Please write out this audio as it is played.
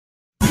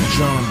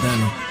John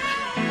Danny.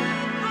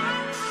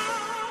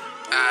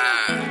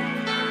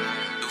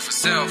 Do for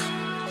self.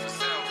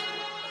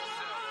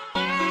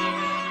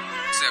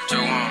 Except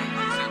your own.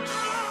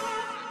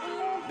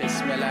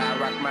 Bismillah,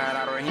 Rahman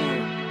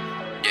Ar-Rahim.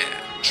 Yeah.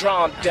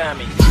 John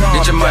Danny.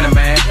 Get your money,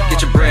 man.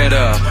 Get your bread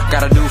up.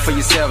 Gotta do for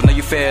yourself. Know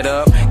you fed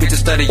up. Get your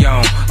study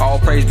on. All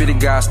praise be to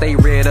God. Stay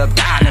read up.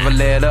 God never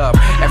let up.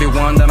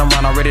 Everyone that I'm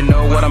around already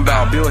know what I'm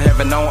about. Build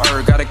heaven on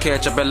earth. Gotta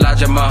catch up.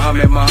 Elijah,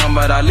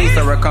 Muhammad Ali,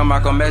 Farrakhan,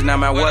 Malcolm X. Now,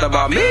 man, what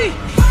about me?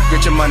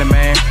 Get your money,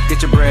 man.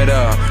 Get your bread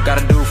up.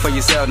 Gotta do for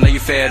yourself. Know you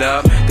fed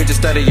up. Get your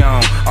study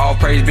on. All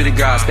praise be to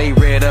God. Stay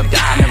read up.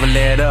 God never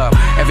let up.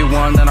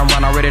 Everyone that I'm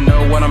around already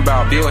know what I'm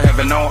about. Build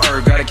heaven on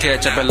earth. Gotta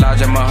catch up.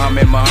 Elijah,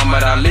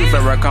 Muhammad Ali,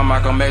 Farrakhan,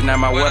 Malcolm X. Now,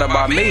 man, what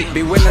about me?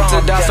 Be willing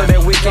to die so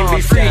that we can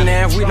be free.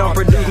 Now, if we don't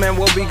produce, man,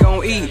 what we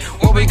gon' eat?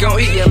 What we gon'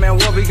 eat? Yeah, man,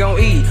 what we gon'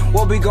 eat?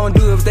 What we gon'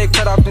 do if they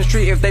cut off the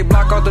street? If they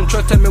block off them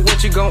trucks, tell me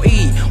what you gon'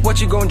 eat?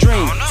 What you gon'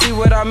 drink? See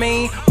what I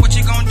mean? What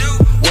you gon' do?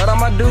 What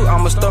I'ma do?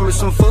 I'ma stomach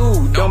some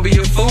food. Don't be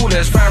a fool.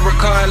 That's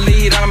Farrakhan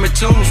lead. I'm in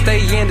tune.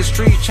 Stay in the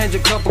street, change a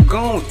couple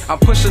goons. I'm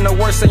pushing the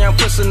word, say I'm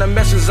pushing the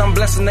message. I'm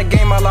blessing the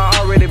game. Allah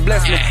already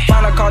blessed me.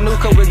 Find a car new,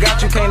 cause we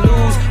got you, can't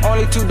lose.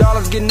 Only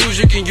 $2 get news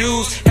you can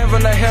use.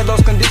 Heaven or hell,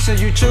 those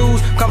conditions you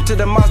choose. Come to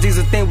the mosque, these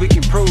are things we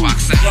can prove.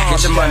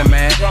 Get your money,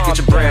 man. Get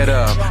your bread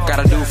up.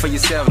 Gotta do for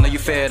yourself. Know you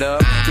fed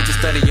up. Get your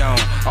study on.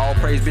 All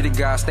praise be to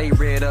God. Stay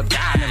read up.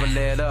 God never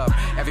let up.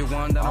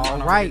 Everyone that All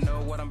right.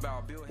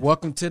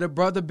 Welcome to the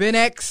Brother Ben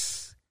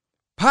X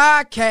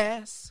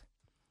podcast.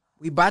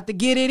 We about to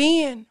get it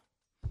in.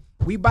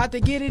 We about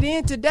to get it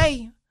in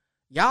today.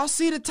 Y'all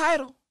see the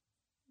title?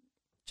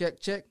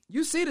 Check, check.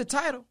 You see the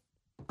title.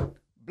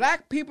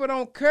 Black people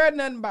don't care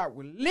nothing about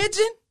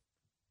religion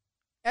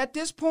at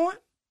this point.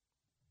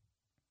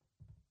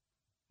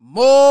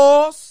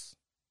 Morse,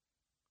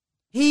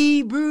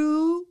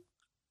 Hebrew,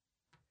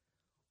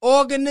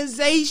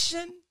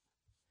 organization,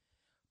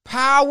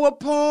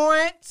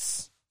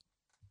 PowerPoints.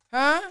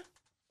 Huh?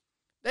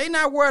 They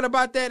not worried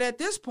about that at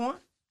this point.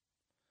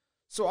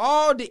 So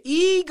all the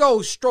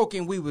ego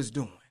stroking we was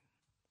doing,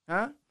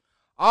 huh?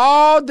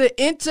 All the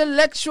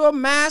intellectual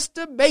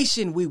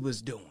masturbation we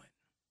was doing.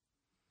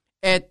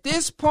 At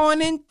this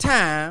point in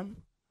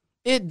time,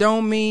 it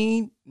don't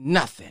mean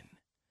nothing.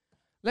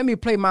 Let me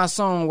play my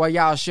song while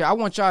y'all share. I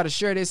want y'all to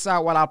share this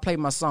out while I play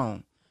my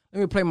song.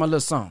 Let me play my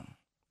little song.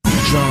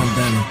 John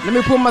Danny. Let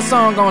me put my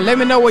song on. Let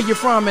me know where you're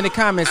from in the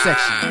comment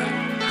section.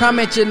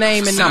 Comment your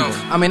name and number.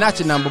 I mean, not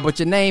your number, but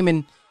your name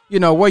and, you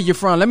know, where you're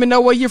from. Let me know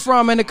where you're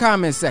from in the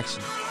comment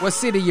section. What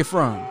city you're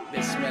from.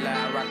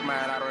 Bismillah,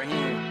 Rahman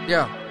Ar-Rahim.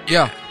 Yeah.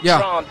 Get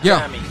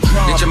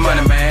your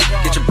money, man.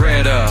 Get your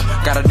bread up.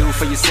 Gotta do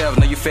for yourself.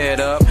 Know you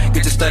fed up. Get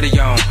your study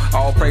on.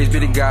 All praise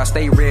be to God.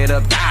 Stay read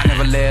up. God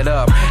never let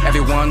up.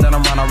 Everyone that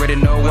I'm around already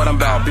know what I'm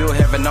about. Build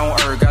heaven on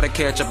earth. Gotta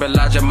catch up.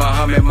 Elijah,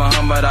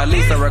 Muhammad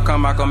Ali,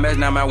 Farrakhan, Malcolm X.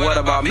 Now, man, what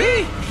about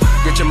me?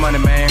 Get your money,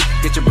 man.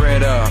 Get your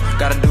bread up.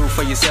 Gotta do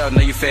for yourself.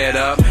 Know you fed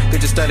up.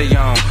 Get your study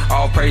on.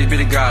 All praise be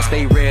to God.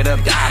 Stay read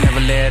up. God never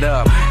let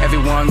up.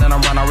 Everyone that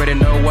I'm around already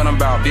know what I'm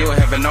about. Build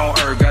heaven on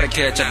earth. Gotta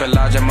catch up.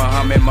 Elijah,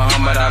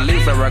 Muhammad Ali,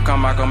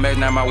 Farrakhan, Malcolm X.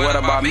 Now, man, what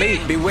about me?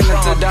 Be willing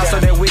to die so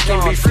that we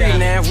can be free.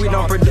 Now, if we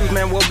don't produce,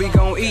 man, what we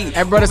gon' eat?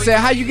 Hey, brother said,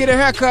 how you get a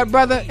haircut,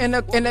 brother, in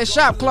that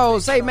shop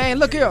clothes? Hey, man,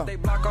 look here. They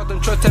block off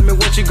them trucks. Tell me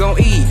what you gon'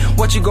 eat?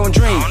 What you gon'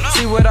 drink?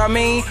 See what I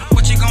mean?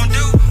 What you gon'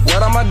 do?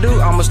 What I'ma do?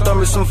 I'ma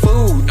stomach some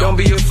food. Don't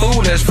be a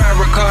fool. That's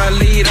Farrakhan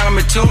lead. I'm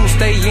in tune.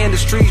 Stay in the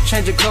street,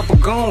 change a couple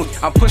goons.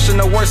 I'm pushing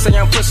the word, say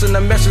I'm pushing the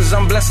message.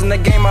 I'm blessing the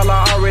game.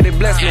 Allah already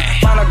blessed me.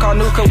 Find a car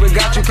new, cause we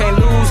got you, can't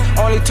lose.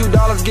 Only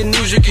 $2 get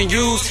news you can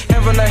use.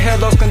 Heaven or hell,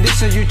 those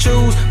conditions you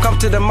choose. Come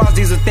to the mosque,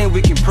 these are things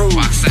we can prove.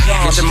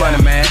 Get your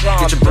money, man.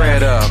 Get your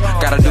bread up.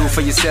 Gotta do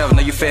for yourself.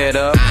 Know you fed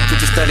up.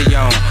 Get your study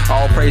on.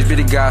 All praise be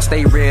to God.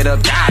 Stay read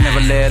up. God never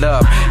let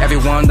up.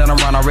 Everyone that I'm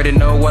around already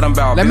know what I'm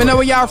about. Let me know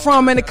where y'all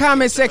from in the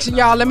comment section,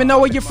 y'all. Let me know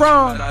where you're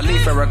from. Now,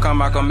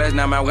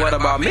 man, what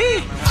about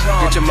me?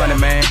 Get your money,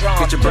 man.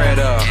 Get your bread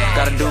up.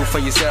 Gotta do for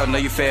yourself. Know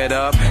you fed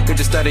up. Get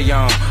your study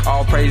on.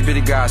 All praise be to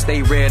God.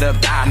 Stay read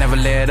up. God never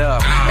let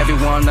up.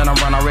 Everyone that I'm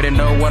around already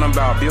know what I'm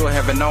about. Build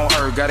heaven on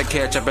earth. Gotta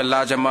catch up.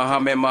 Elijah,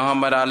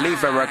 Muhammad Ali,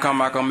 Farrakhan,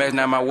 Malcolm X.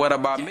 Now, man, what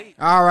about me?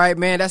 All right,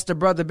 man. That's the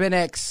Brother Ben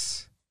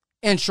X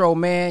intro,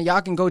 man.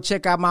 Y'all can go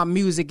check out my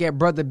music at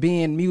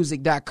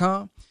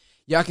brotherbenmusic.com.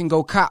 Y'all can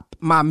go cop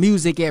my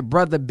music at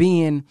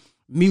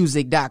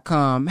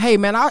brotherbenmusic.com. Hey,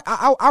 man,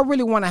 I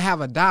really want to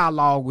have a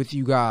dialogue with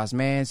you guys,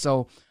 man.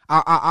 So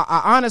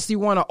I honestly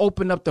want to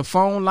open up the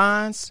phone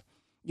lines.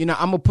 You know,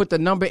 I'm going to put the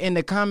number in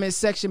the comment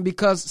section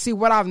because, see,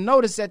 what I've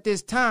noticed at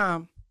this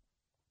time,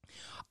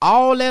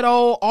 all that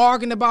old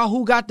arguing about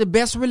who got the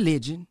best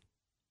religion,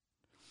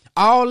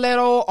 all that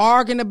old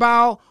arguing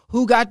about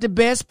who got the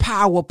best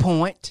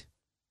PowerPoint,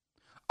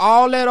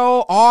 all that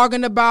old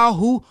arguing about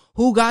who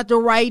got the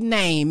right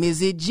name.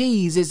 Is it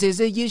Jesus? Is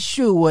it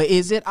Yeshua?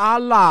 Is it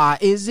Allah?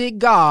 Is it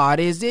God?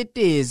 Is it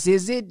this?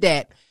 Is it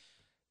that?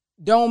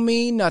 Don't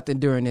mean nothing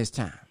during this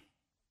time.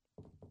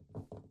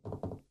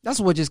 That's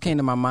what just came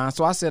to my mind.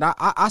 So I said,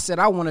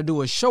 I want to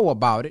do a show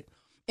about it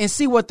and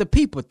see what the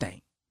people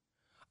think.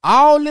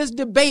 All this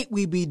debate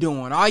we be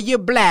doing. Are you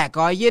black?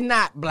 Are you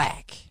not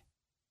black?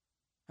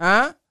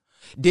 Huh?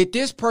 Did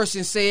this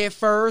person say it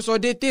first or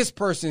did this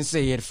person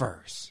say it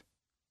first?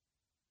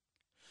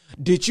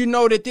 Did you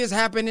know that this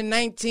happened in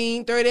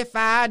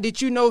 1935?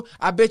 Did you know?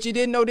 I bet you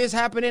didn't know this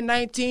happened in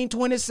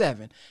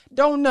 1927.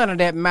 Don't none of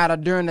that matter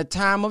during the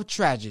time of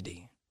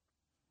tragedy.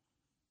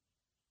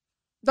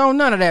 Don't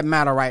none of that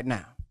matter right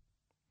now.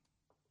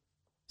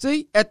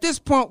 See, at this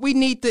point, we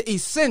need the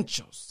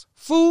essentials: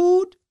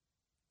 food,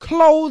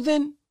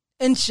 clothing,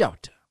 and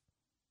shelter.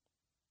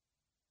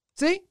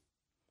 See?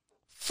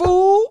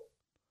 Food,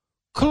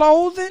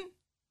 clothing,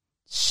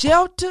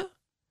 shelter,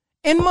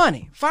 and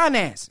money,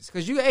 finances.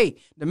 Because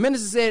the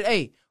minister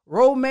said,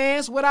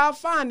 romance without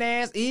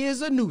finance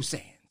is a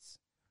nuisance.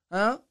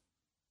 Huh?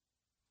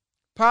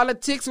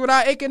 Politics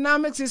without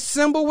economics is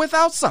symbol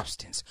without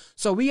substance.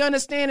 So we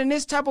understand in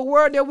this type of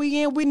world that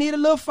we in, we need a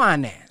little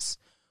finance.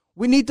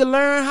 We need to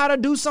learn how to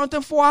do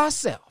something for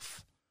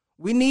ourselves.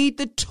 We need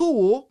the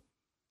tool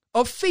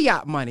of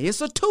fiat money.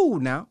 It's a tool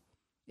now.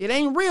 It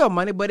ain't real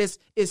money, but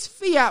it's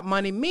fiat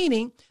money,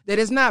 meaning that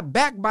it's not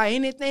backed by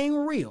anything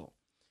real.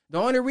 The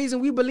only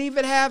reason we believe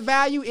it have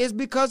value is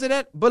because of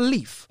that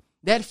belief,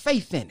 that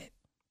faith in it.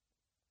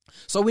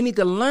 So we need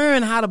to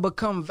learn how to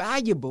become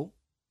valuable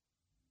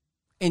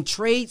in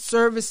trade,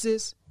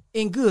 services,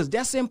 and goods.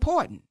 That's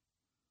important.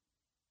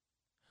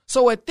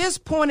 So at this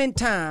point in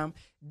time,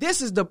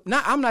 this is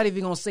I'm not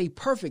even going to say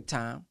perfect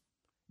time.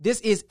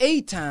 This is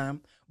a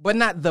time, but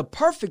not the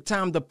perfect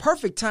time. The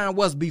perfect time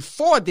was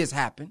before this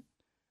happened.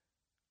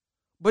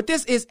 But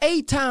this is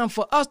a time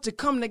for us to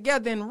come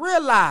together and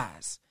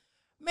realize,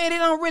 man, it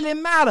don't really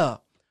matter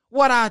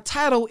what our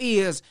title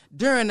is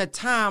during a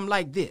time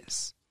like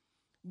this.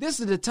 This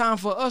is the time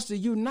for us to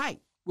unite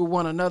with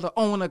one another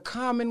on a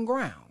common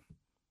ground.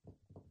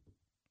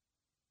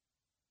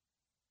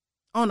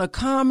 On a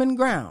common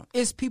ground.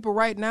 It's people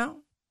right now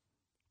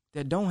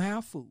that don't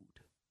have food.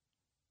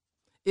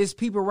 It's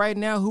people right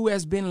now who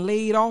has been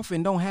laid off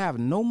and don't have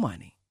no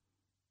money.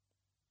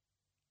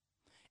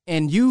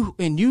 And you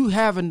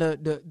having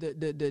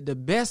the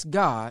best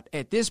God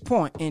at this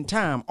point in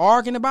time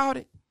arguing about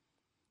it,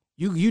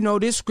 you know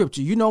this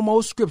scripture. You know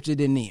more scripture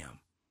than them.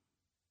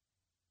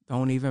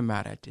 Don't even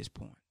matter at this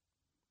point.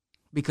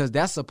 Because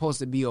that's supposed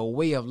to be a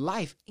way of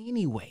life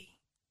anyway.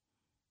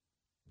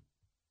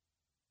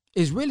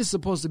 It's really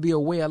supposed to be a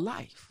way of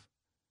life.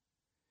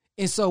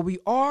 And so we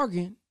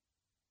arguing.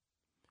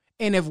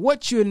 And if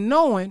what you're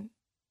knowing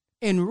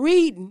and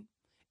reading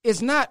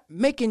is not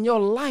making your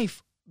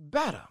life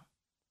better,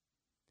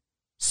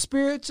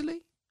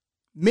 spiritually,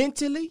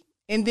 mentally,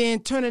 and then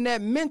turning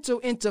that mental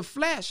into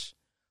flesh,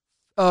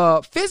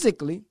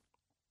 physically,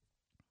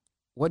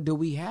 what do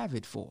we have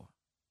it for?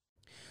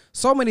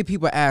 So many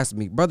people ask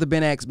me, Brother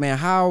Ben X, man,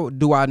 how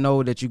do I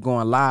know that you're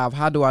going live?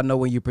 How do I know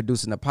when you're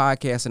producing a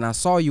podcast? And I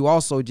saw you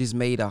also just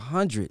made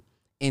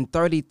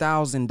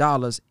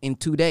 $130,000 in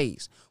 2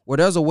 days. Well,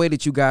 there's a way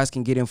that you guys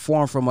can get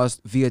informed from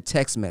us via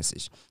text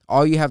message.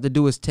 All you have to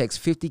do is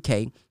text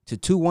 50K to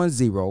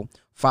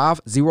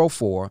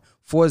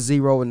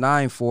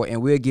 210-504-4094,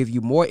 and we'll give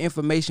you more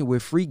information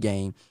with free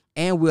game,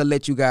 and we'll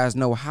let you guys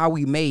know how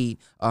we made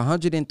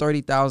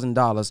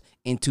 $130,000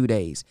 in 2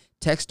 days.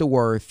 Text the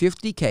word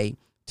 50K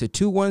to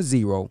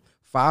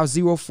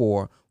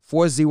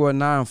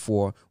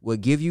 210-504-4094. We'll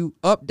give you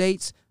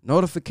updates,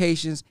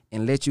 notifications,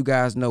 and let you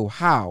guys know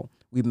how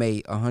we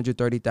made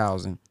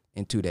 $130,000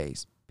 in 2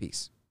 days.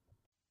 Peace.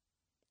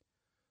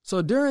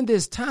 So during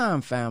this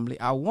time, family,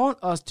 I want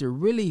us to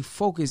really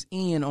focus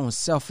in on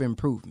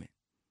self-improvement.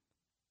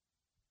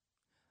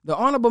 The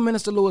Honorable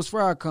Minister Louis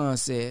Farrakhan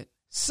said,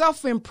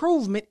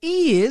 self-improvement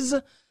is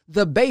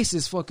the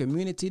basis for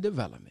community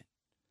development.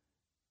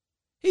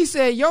 He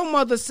said, your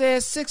mother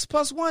says 6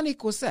 + 1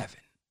 = 7.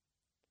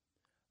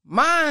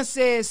 Mine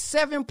says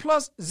 7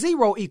 +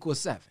 0 =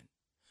 7.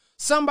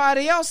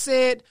 Somebody else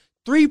said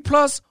 3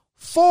 +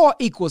 4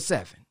 =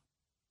 7.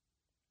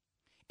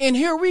 And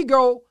here we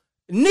go,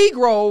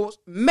 Negroes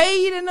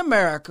made in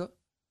America.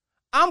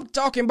 I'm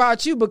talking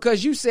about you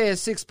because you said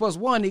 6 +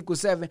 1 =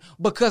 7,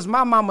 because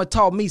my mama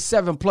taught me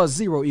 7 +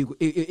 0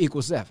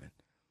 = 7.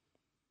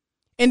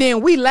 And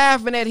then we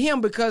laughing at him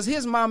because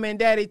his mama and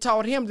daddy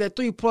taught him that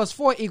 3 +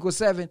 4 =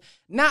 7.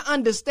 Not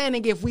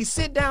understanding if we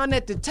sit down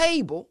at the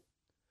table,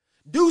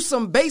 do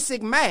some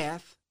basic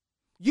math,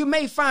 you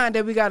may find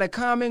that we got a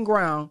common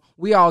ground.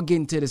 We all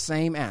getting to the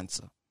same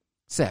answer,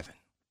 7.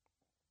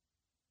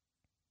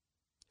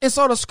 And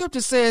so the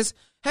scripture says,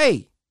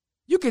 hey,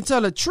 you can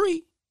tell a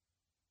tree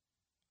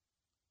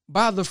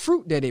by the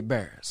fruit that it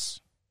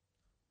bears.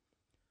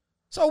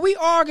 So we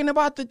arguing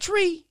about the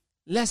tree.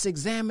 Let's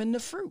examine the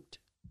fruit.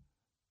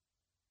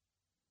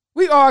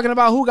 We arguing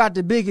about who got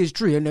the biggest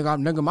tree. And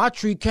nigga, my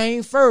tree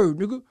came first.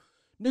 Nigga,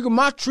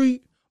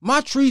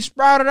 my tree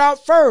sprouted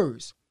out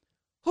first.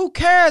 Who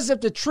cares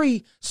if the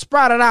tree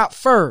sprouted out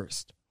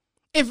first?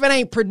 if it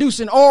ain't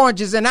producing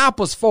oranges and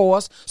apples for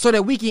us so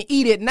that we can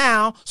eat it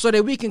now, so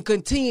that we can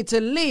continue to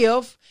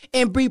live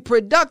and be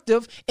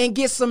productive and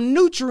get some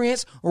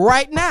nutrients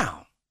right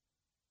now?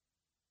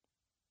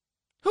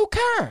 Who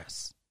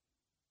cares?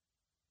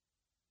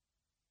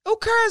 Who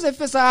cares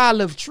if it's an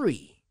olive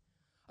tree,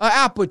 an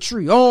apple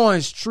tree,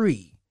 orange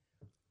tree?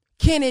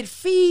 Can it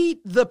feed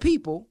the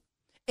people?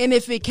 And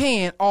if it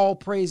can, all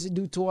praise is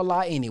due to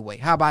Allah anyway.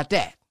 How about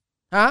that?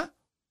 Huh?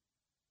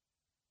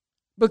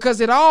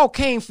 Because it all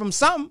came from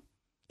something,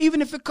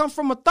 even if it come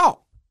from a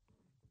thought.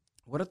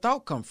 Where a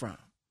thought come from?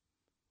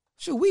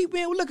 Shoot,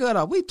 man, look at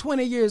us. We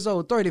 20 years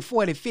old, 30,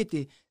 40,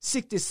 50,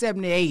 60,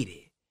 70,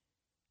 80.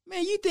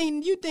 Man, you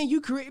think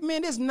you create,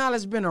 man, this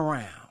knowledge been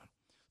around.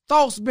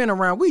 Thoughts been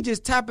around. We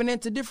just tapping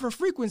into different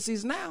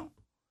frequencies now.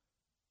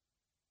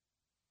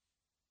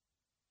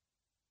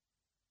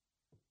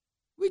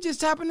 We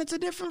just tapping into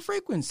different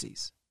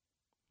frequencies.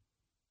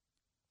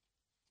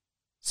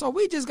 So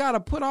we just got to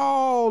put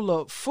all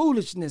the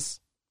foolishness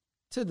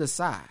to the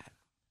side.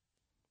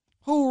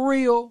 Who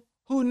real,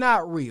 who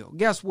not real?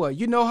 Guess what?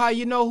 You know how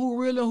you know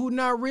who real and who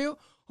not real?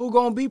 Who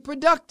going to be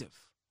productive?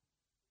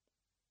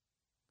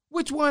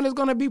 Which one is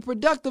going to be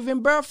productive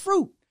and bear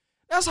fruit?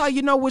 That's how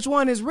you know which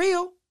one is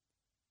real.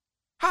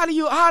 How do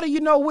you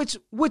know which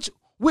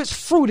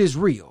fruit is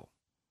real?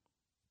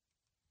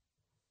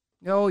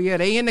 Oh, yeah,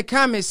 they in the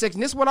comment section.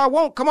 This is what I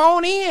want. Come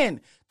on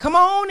in. Come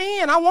on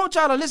in. I want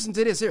y'all to listen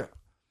to this here.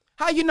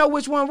 How you know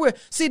which one real?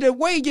 See, the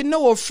way you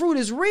know a fruit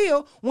is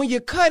real, when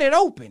you cut it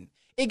open,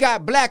 it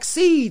got black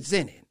seeds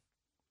in it.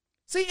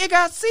 See, it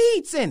got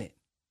seeds in it.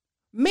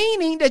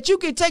 Meaning that you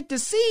can take the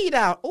seed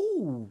out.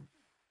 Ooh.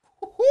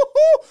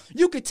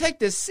 You can take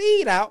the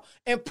seed out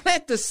and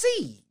plant the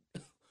seed.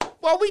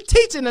 Well, we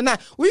teaching tonight.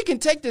 We can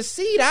take the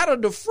seed out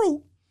of the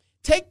fruit,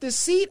 take the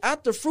seed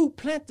out the fruit,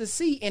 plant the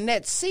seed, and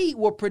that seed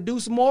will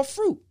produce more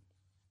fruit.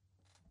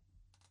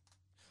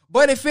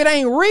 But if it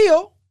ain't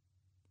real,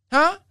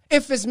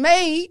 if it's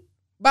made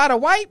by the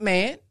white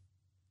man,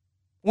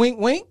 wink,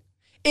 wink.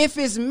 If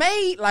it's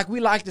made, like we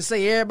like to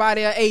say,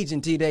 everybody an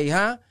agent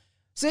today,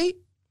 See,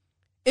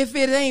 if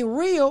it ain't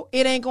real,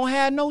 it ain't going to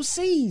have no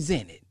seeds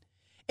in it.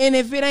 And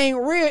if it ain't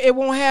real, it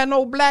won't have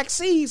no black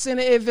seeds in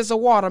it if it's a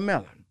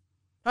watermelon.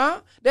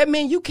 That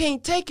means you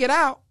can't take it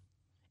out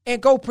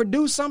and go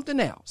produce something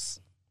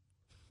else.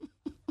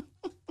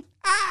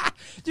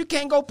 You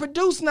can't go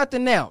produce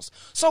nothing else.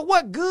 So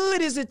what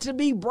good is it to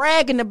be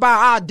bragging about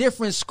our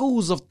different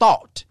schools of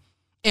thought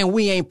and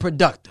we ain't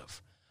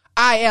productive?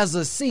 I as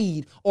a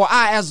seed or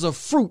I as a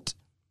fruit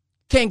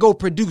can't go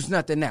produce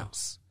nothing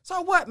else.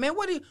 So what, man?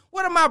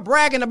 What am I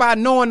bragging about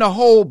knowing the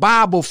whole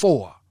Bible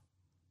for?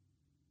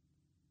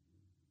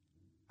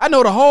 I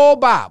know the whole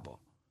Bible.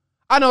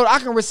 I know I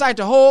can recite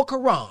the whole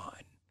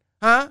Quran.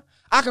 I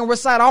can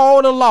recite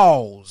all the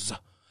laws.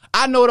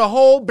 I know the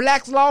whole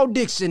Black's Law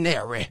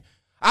Dictionary.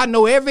 I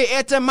know every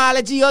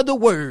etymology of the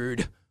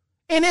word.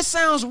 And it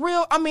sounds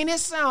real. I mean, it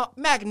sounds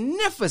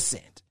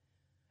magnificent.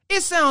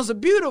 It sounds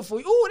beautiful.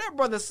 Ooh, that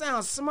brother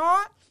sounds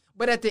smart.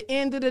 But at the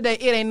end of the day,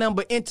 it ain't nothing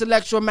but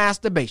intellectual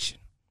masturbation.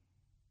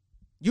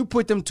 You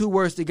put them two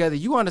words together,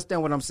 you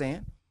understand what I'm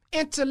saying?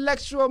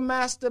 Intellectual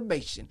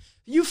masturbation.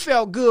 You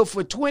felt good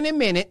for 20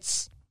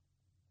 minutes,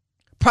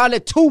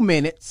 probably 2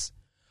 minutes,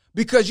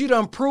 because you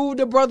done proved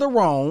the brother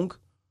wrong.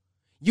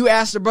 You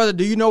asked the brother,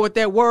 do you know what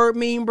that word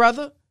mean,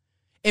 brother?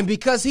 And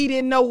because he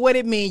didn't know what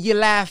it mean, you're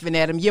laughing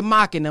at him, you're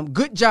mocking him.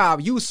 Good job.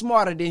 You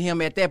smarter than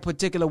him at that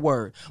particular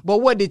word. But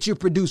what did you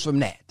produce from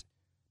that?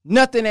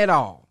 Nothing at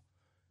all.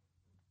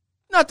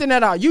 Nothing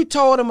at all. You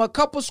told him a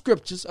couple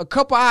scriptures, a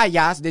couple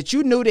ayahs that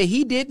you knew that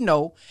he didn't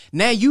know.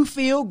 Now you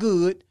feel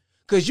good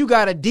because you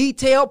got a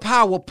detailed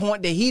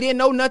PowerPoint that he didn't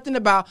know nothing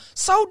about.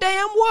 So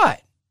damn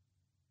what?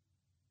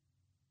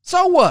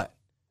 So what?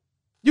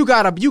 You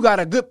got a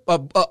good a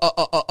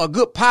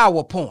good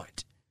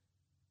PowerPoint.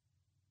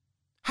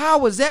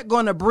 How is that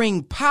going to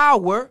bring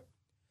power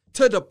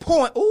to the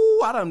point? Ooh,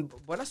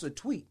 well, that's a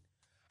tweet.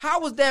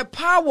 How is that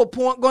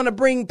PowerPoint going to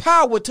bring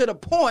power to the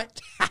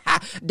point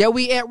that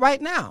we at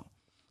right now?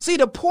 See,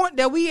 the point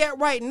that we at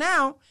right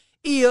now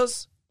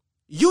is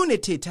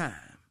unity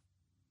time.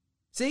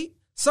 See,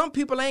 some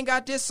people ain't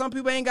got this. Some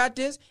people ain't got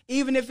this.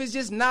 Even if it's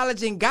just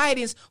knowledge and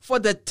guidance for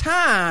the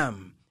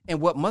time and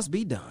what must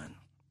be done.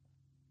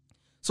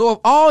 So if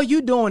all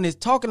you doing is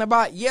talking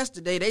about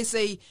yesterday, they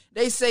say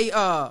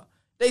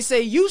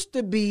used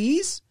to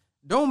bees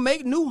don't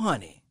make new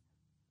honey.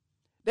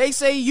 They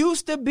say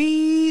used to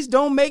bees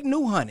don't make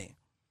new honey.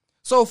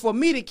 So for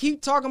me to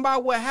keep talking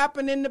about what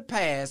happened in the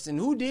past and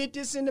who did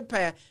this in the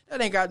past,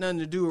 that ain't got nothing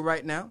to do with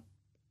right now.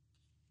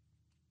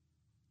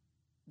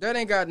 That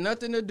ain't got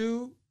nothing to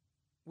do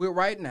with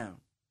right now.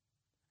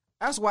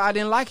 That's why I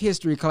didn't like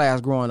history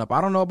class growing up.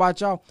 I don't know about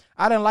y'all.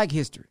 I didn't like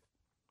history.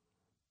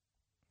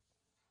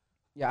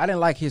 Yeah, I didn't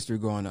like history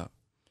growing up.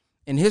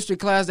 In history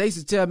class, they used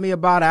to tell me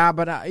about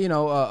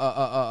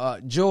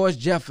George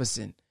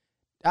Jefferson.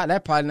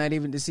 That probably not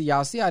even to see.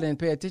 Y'all see, I didn't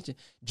pay attention.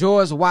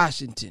 George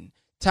Washington,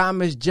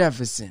 Thomas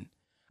Jefferson.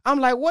 I'm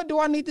like, what do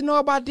I need to know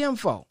about them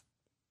for?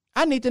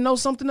 I need to know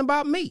something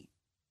about me.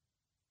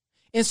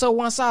 And so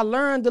once I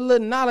learned the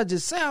little knowledge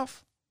of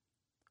self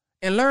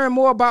and learn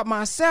more about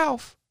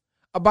myself,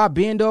 about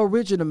being the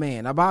original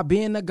man, about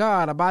being the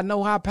God, about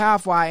know how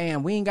powerful I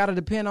am, we ain't got to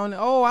depend on it.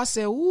 Oh, I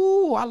said,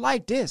 ooh, I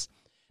like this.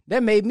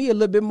 That made me a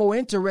little bit more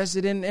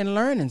interested in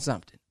learning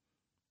something.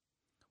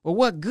 But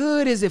what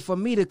good is it for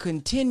me to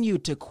continue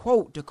to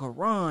quote the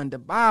Quran, the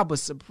Bible,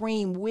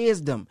 supreme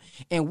wisdom,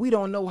 and we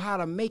don't know how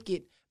to make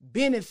it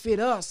benefit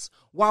us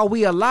while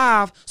we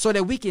alive so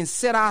that we can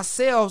set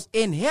ourselves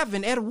in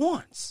heaven at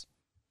once?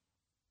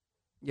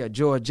 Yeah,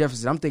 George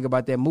Jefferson. I'm thinking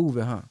about that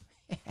movie, huh?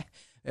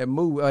 That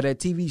movie or that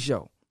TV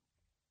show.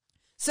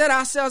 Set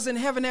ourselves in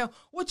heaven. Now,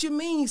 what you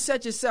mean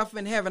set yourself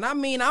in heaven? I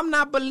mean, I'm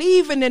not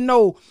believing in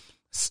no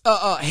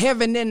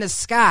heaven in the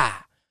sky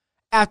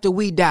after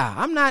we die.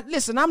 I'm not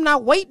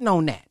waiting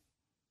on that.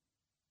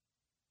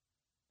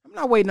 I'm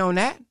not waiting on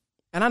that.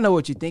 And I know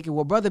what you're thinking.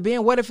 Well, Brother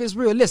Ben, what if it's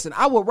real? Listen,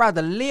 I would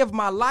rather live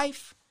my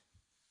life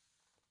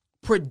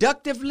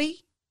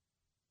productively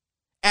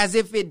as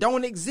if it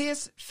don't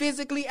exist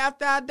physically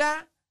after I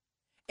die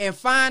and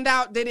find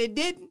out that it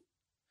didn't,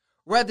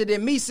 rather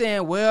than me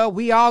saying, well,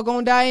 we all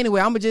gonna die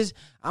anyway. I'm gonna just,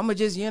 I'm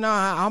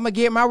gonna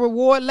get my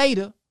reward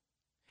later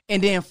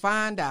and then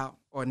find out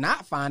or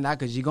not find out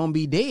because you're gonna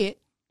be dead,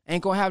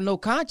 ain't gonna have no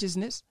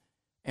consciousness,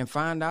 and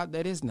find out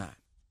that it's not.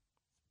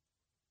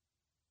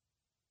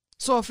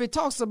 So if it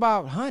talks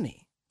about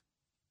honey,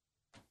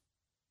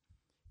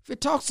 if it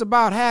talks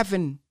about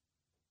having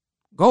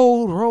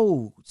gold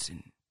roads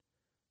and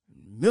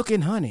milk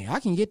and honey, I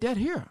can get that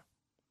here.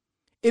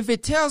 If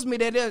it tells me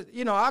that,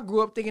 I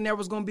grew up thinking there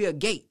was going to be a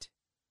gate.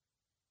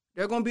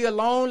 There's going to be a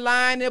long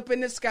line up in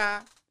the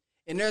sky,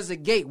 and there's a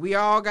gate. We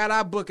all got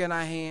our book in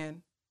our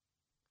hand.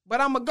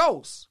 But I'm a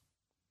ghost.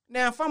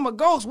 Now, if I'm a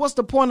ghost, what's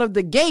the point of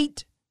the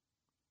gate?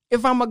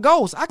 If I'm a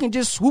ghost, I can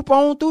just swoop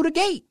on through the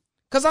gate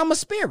because I'm a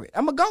spirit.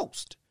 I'm a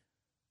ghost.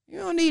 You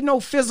don't need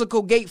no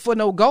physical gate for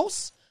no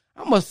ghosts.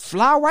 I'm going to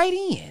fly right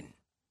in.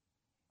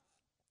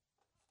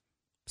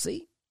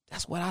 See,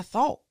 that's what I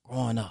thought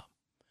growing up.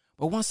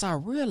 But once I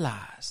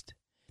realized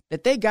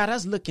that they got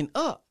us looking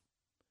up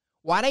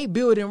while they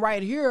building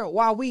right here,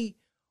 while we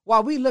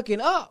looking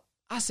up,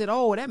 I said,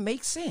 oh, that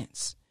makes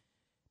sense.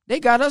 They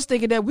got us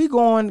thinking that we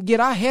going to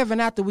get our heaven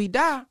after we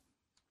die.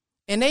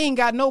 And they ain't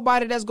got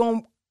nobody that's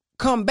going to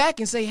come back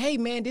and say, hey,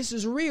 man, this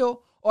is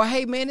real, or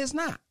hey, man, it's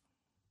not.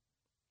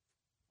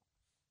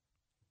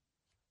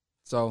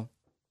 So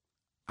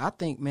I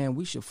think, man,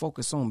 we should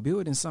focus on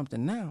building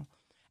something now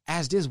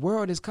as this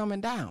world is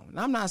coming down. And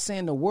I'm not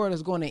saying the world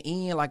is going to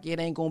end like it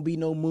ain't going to be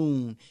no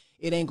moon.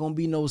 It ain't going to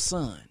be no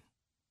sun.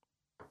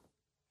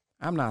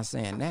 I'm not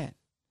saying that.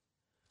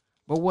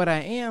 But what I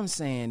am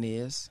saying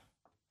is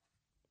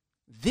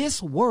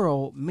this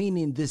world,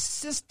 meaning the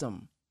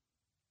system,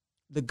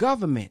 the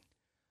government,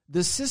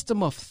 the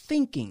system of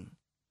thinking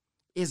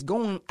is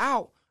going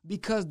out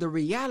because the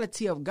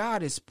reality of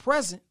God is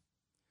present.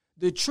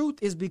 The truth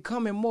is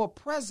becoming more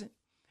present,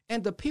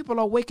 and the people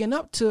are waking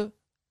up to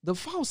the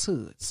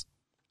falsehoods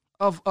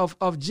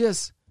of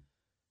just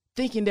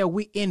thinking that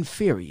we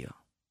inferior,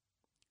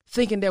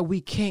 thinking that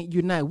we can't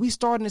unite. We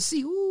starting to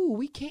see, ooh,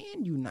 we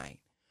can unite.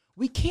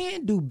 We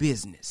can do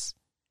business.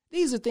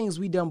 These are things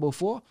we done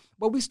before,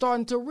 but we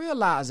starting to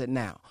realize it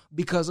now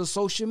because of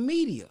social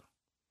media.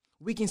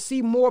 We can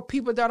see more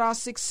people that are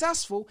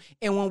successful.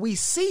 And when we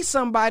see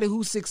somebody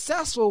who's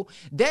successful,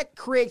 that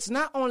creates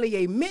not only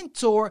a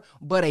mentor,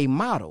 but a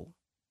model.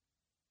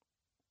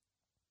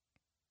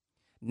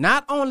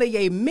 Not only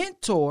a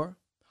mentor,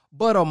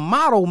 but a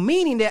model,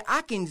 meaning that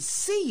I can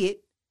see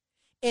it.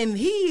 And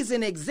he's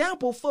an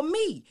example for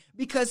me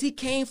because he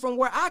came from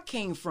where I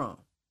came from.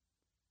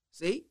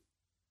 See?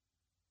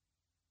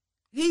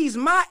 He's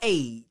my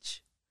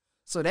age.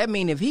 So that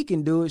means if he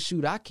can do it,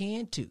 shoot, I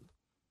can too.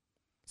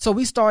 So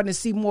we starting to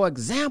see more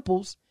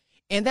examples,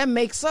 and that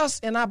makes us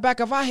in our back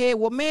of our head,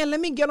 well, man,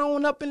 let me get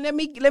on up and let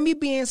me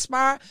be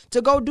inspired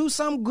to go do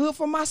something good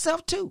for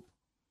myself too.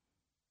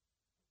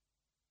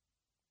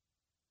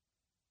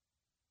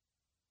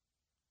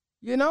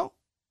 You know?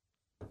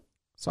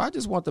 So I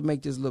just want to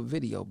make this little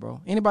video, bro.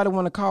 Anybody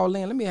want to call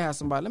in? Let me have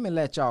somebody. Let me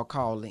let y'all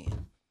call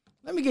in.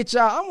 Let me get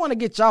y'all. I want to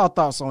get y'all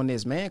thoughts on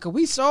this, man, because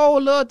we so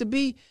love to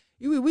be,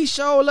 we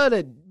so love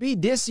to be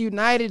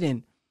disunited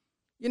and,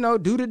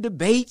 do the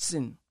debates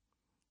and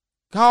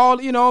call,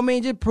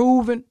 just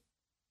proving.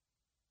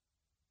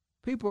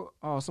 People,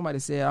 somebody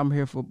said I'm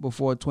here for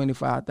before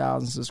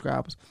 25,000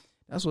 subscribers.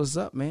 That's what's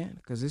up, man,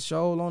 because it's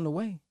show on the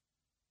way.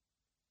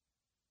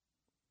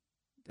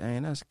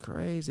 Dang, that's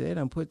crazy. They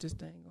done put this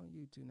thing on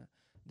YouTube now.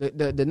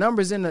 The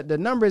numbers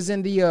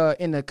in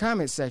the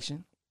comment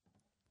section,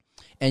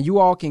 and you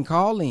all can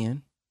call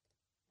in.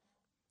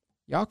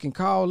 Y'all can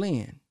call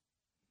in.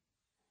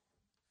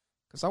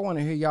 Because I want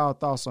to hear y'all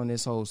thoughts on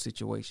this whole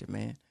situation,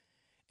 man.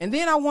 And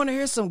then I want to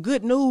hear some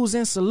good news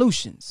and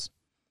solutions.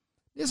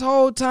 This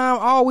whole time,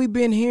 all we've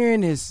been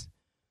hearing is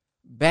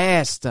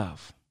bad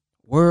stuff.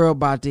 World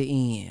about to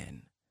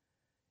end.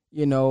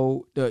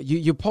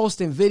 You're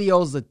posting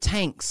videos of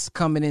tanks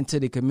coming into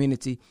the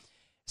community.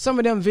 Some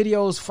of them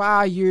videos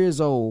 5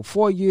 years old,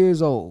 4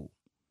 years old.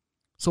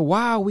 So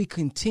why are we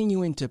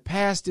continuing to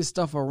pass this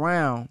stuff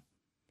around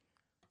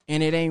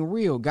and it ain't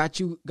real? Got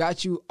you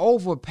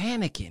over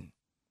panicking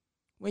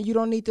when you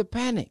don't need to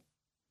panic.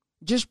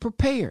 Just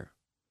prepare.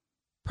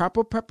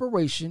 Proper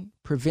preparation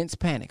prevents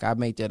panic. I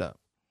made that up.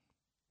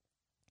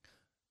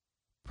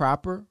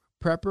 Proper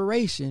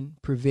preparation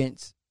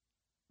prevents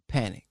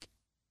panic.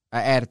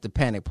 I added the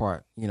panic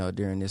part,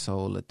 during this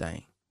whole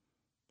thing.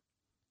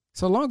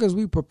 So long as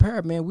we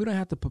prepare, man, we don't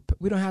have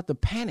to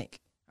panic.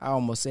 I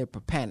almost said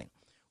panic.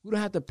 We don't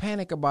have to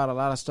panic about a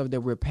lot of stuff that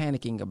we're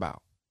panicking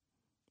about.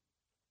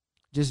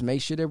 Just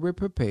make sure that we're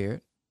prepared.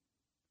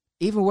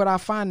 Even with our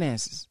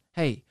finances.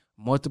 Hey,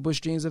 multiple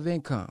streams of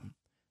income.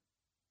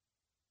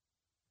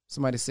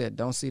 Somebody said,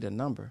 don't see the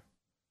number.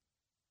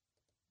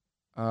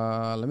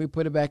 Let me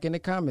put it back in the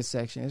comment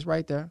section. It's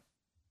right there.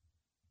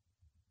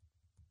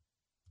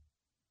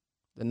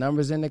 The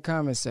number's in the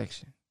comment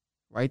section.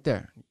 Right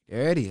there.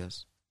 There it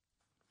is.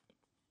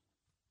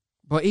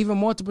 But even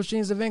multiple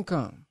streams of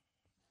income.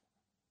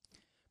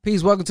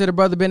 Peace, welcome to the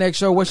Brother Ben X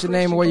Show. What's your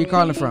name and where you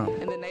calling from?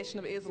 In the Nation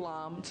of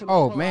Islam.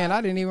 Oh man,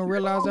 I didn't even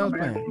realize I was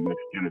playing.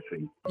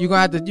 You're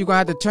gonna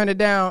have to turn it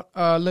down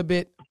a little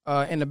bit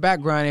in the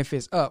background if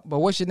it's up. But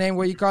what's your name?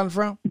 Where you calling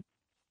from?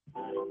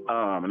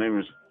 My name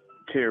is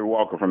Terry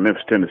Walker from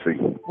Memphis, Tennessee.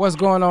 What's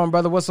going on,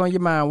 brother? What's on your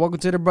mind? Welcome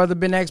to the Brother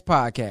Ben X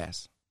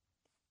podcast.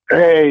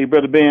 Hey,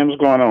 Brother Ben, what's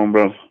going on,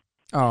 bro?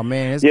 Oh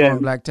man, it's going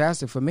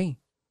blacktastic for me.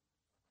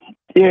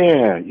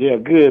 Yeah,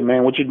 good,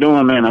 man. What you're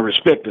doing, man, I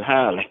respect it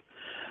highly.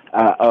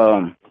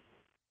 I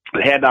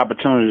had the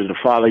opportunity to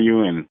follow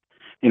you and,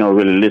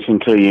 really listen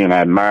to you, and I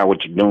admire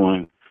what you're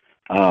doing,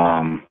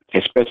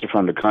 especially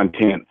from the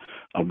content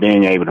of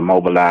being able to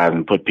mobilize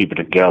and put people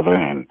together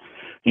and,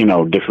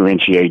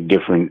 differentiate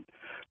different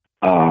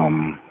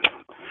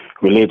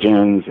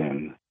religions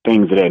and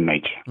things of that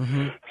nature.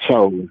 Mm-hmm.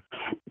 So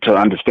to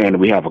understand that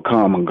we have a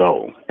common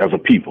goal as a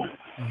people.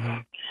 Mm-hmm.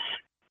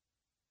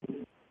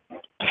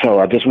 So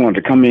I just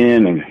wanted to come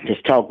in and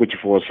just talk with you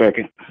for a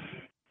second.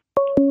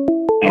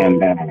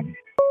 And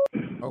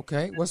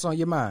okay, what's on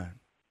your mind?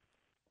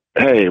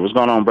 Hey, what's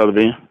going on, Brother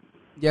Ben?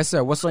 Yes,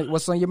 sir. What's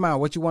on your mind?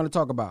 What you want to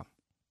talk about?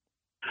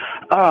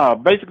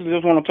 Basically,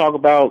 just want to talk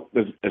about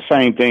the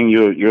same thing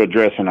you're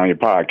addressing on your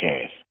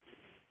podcast.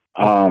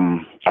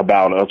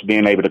 About us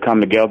being able to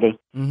come together,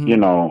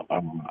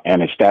 mm-hmm.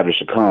 And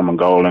establish a common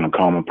goal and a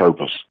common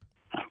purpose.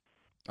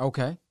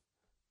 Okay.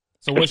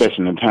 So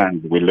especially in the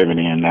times that we're living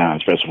in now,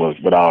 especially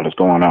with all that's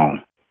going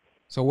on.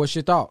 So what's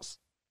your thoughts?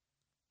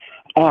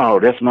 Oh,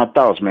 that's my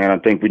thoughts, man. I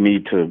think we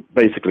need to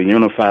basically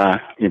unify,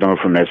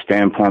 from that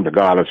standpoint,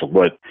 regardless of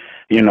what,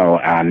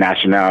 our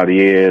nationality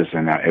is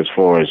and as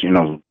far as,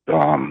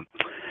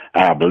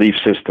 our belief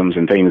systems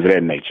and things of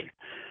that nature.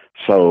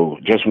 So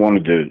just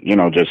wanted to,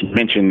 just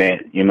mention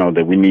that,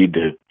 that we need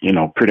to,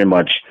 pretty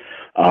much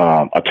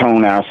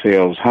atone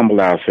ourselves,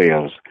 humble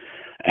ourselves,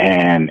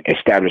 and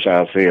establish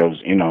ourselves,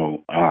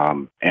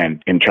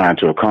 and in trying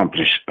to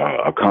accomplish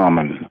a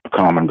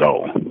common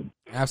goal.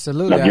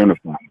 Absolutely. Like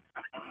unifying.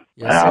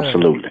 Yes,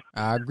 absolutely. Sir.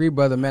 I agree,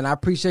 brother, man. I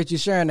appreciate you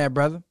sharing that,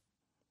 brother.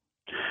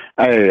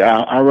 Hey,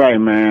 all right,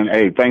 man.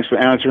 Hey, thanks for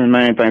answering,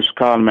 man. Thanks for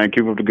calling, man.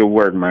 Keep up the good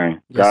work,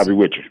 man. Yes, God be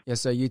with you.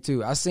 Yes, sir. You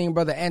too. I seen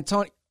brother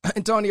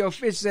Antonio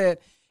Fish said,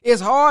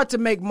 it's hard to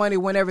make money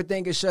when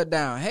everything is shut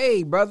down.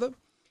 Hey, brother.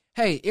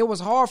 Hey, it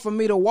was hard for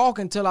me to walk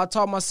until I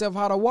taught myself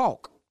how to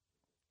walk.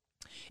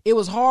 It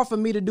was hard for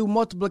me to do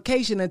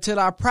multiplication until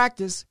I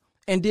practiced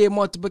and did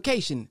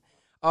multiplication.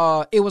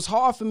 It was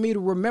hard for me to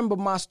remember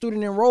my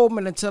student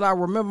enrollment until I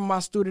remember my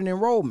student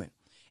enrollment.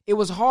 It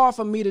was hard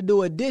for me to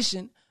do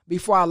addition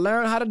before I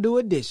learned how to do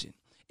addition.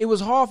 It was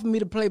hard for me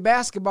to play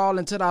basketball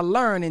until I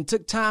learned and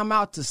took time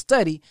out to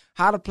study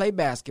how to play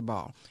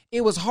basketball.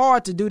 It was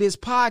hard to do this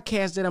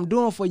podcast that I'm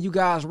doing for you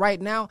guys right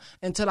now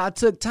until I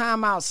took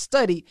time out,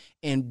 studied,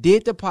 and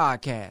did the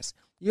podcast.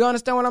 You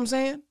understand what I'm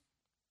saying?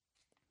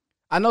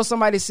 I know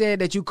somebody said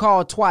that you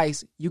called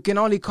twice. You can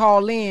only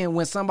call in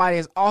when somebody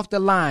is off the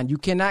line. You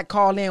cannot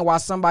call in while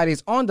somebody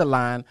is on the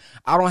line.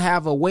 I don't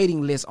have a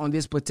waiting list on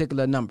this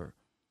particular number.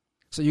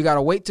 So you got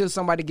to wait till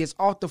somebody gets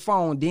off the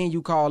phone, then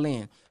you call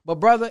in.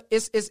 But brother,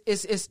 it's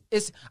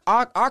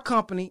our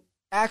company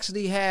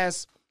actually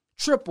has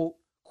tripled,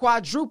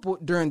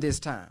 quadrupled during this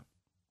time.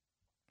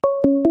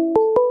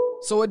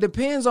 So it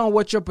depends on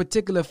what your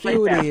particular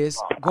field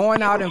is,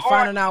 going out and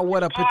finding out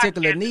what a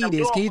particular need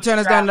is. Can you turn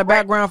us down in the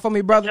background for me,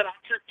 brother?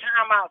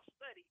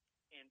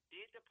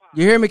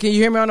 You hear me? Can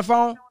you hear me on the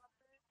phone?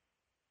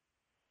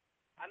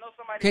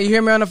 Can you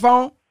hear me on the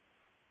phone?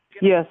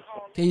 Yes.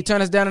 Can you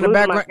turn us down in the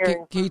background?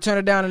 Can you turn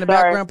it down in the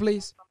background,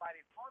 please?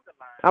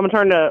 I'm going to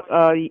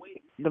turn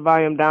the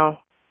volume down.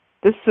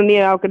 This is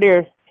Sania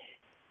Al-Qadir.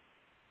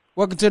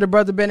 Welcome to the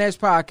Brother Ben X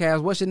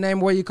podcast. What's your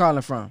name? Where are you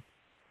calling from?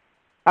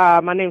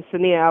 My name's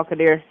Sania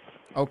Al-Qadir.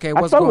 Okay,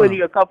 what's going on? I spoke with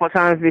you a couple of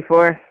times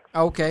before.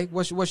 Okay,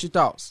 what's your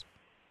thoughts?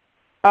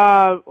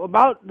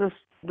 About the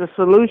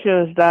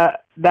solutions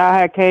that I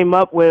had came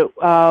up with.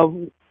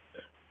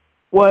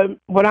 What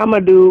I'm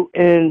gonna do,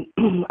 and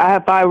I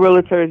have 5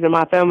 realtors in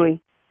my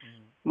family.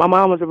 My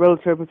mom was a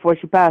realtor before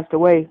she passed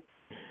away.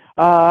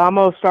 I'm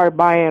gonna start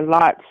buying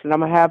lots, and I'm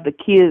gonna have the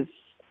kids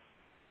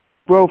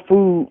grow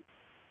food,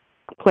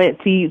 plant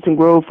seeds, and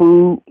grow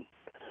food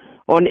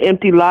on the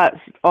empty lots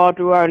all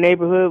through our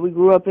neighborhood we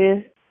grew up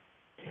in.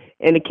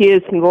 And the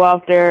kids can go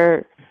out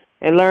there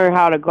and learn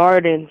how to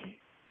garden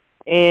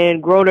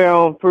and grow their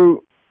own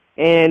fruit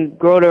and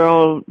grow their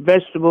own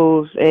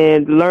vegetables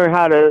and learn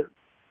how to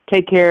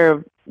take care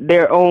of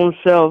their own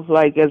self,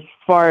 like as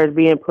far as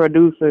being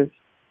producers.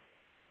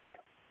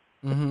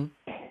 Mm-hmm.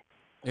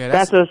 Yeah,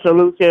 that's a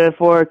solution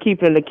for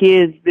keeping the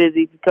kids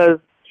busy, because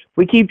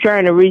we keep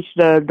trying to reach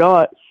the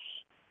adults,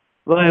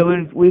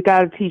 but we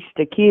got to teach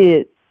the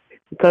kids,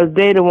 because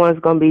they're the ones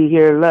going to be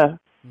here left.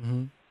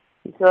 Mm-hmm.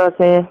 You know what I'm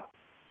saying?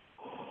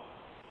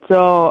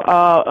 So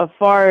as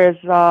far as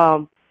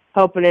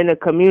helping in the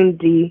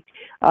community,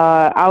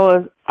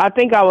 I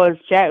think I was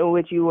chatting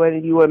with you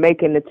when you were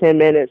making the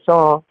 10-minute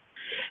song,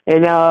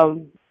 and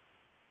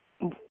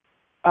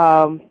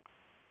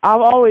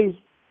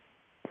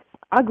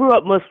I grew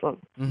up Muslim,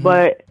 mm-hmm.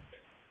 but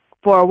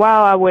for a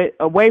while I went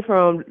away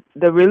from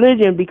the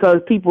religion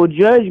because people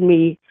judged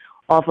me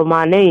off of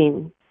my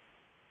name,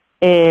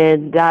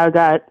 and I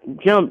got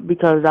jumped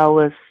because I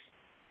was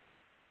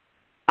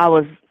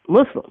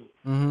Muslim.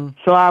 Mm-hmm.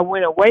 So I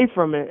went away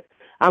from it.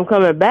 I'm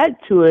coming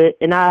back to it,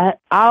 and I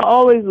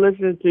always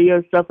listen to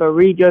your stuff and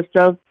read your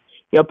stuff,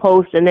 your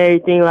posts and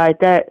everything like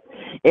that.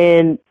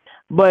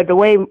 But the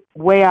way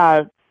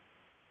I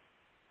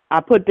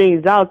put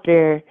things out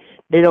there,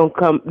 they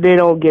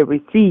don't get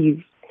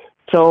received.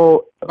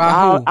 So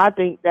I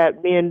think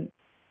that men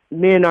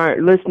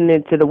aren't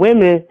listening to the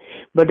women,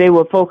 but they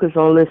will focus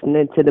on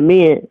listening to the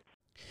men.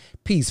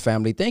 Peace,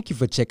 family. Thank you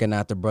for checking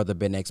out the Brother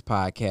Ben X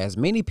podcast.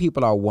 Many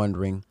people are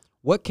wondering,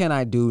 what can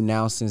I do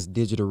now since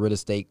digital real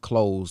estate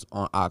closed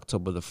on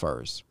October the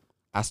 1st?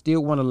 I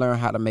still want to learn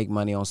how to make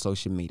money on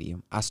social media.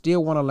 I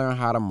still want to learn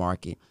how to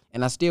market,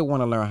 and I still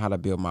want to learn how to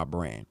build my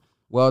brand.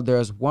 Well,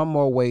 there's one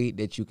more way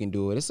that you can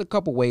do it. It's a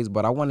couple ways,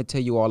 but I want to tell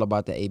you all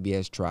about the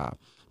ABS Tribe.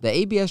 The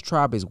ABS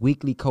Tribe is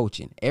weekly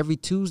coaching every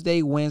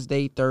Tuesday,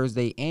 Wednesday,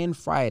 Thursday, and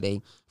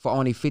Friday for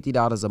only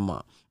 $50 a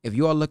month. If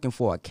you are looking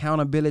for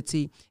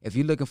accountability, if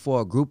you're looking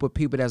for a group of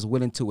people that's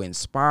willing to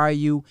inspire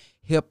you,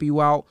 help you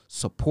out,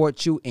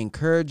 support you,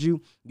 encourage you,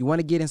 you want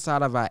to get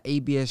inside of our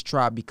ABS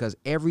Tribe, because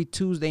every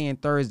Tuesday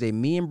and Thursday,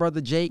 me and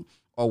Brother Jake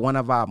or one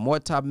of our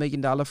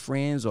multi-million-dollar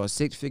friends or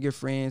six-figure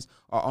friends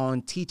are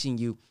on teaching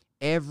you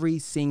every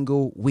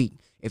single week.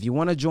 If you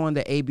want to join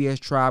the ABS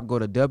Tribe, go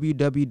to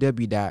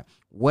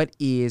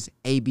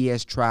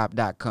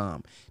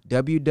www.whatisaBStribe.com.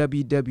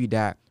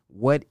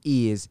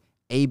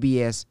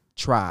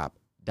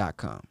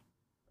 www.whatisaBStribe.com.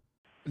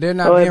 They're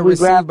not being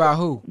received by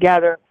who?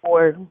 Gather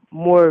for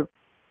more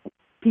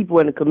people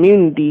in the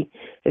community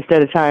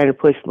instead of trying to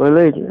push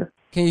religion.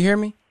 Can you hear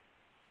me?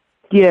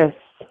 Yes.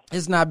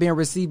 It's not being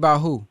received by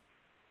who?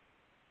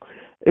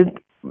 It's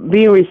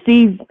being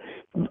received,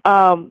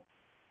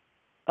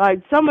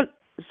 like some of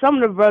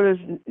the brothers,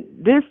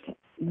 this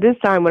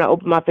time when I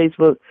open my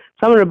Facebook,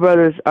 some of the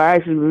brothers are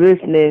actually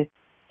listening,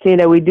 saying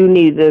that we do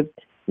need to,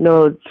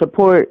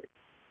 support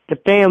the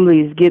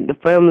families, getting the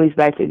families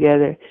back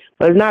together.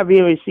 But it's not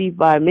being received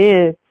by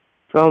men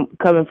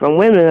coming from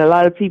women. A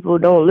lot of people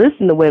don't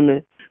listen to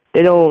women.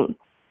 They don't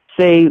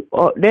say,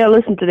 they'll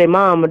listen to their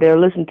mom or they'll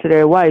listen to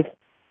their wife.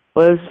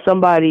 But it's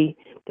somebody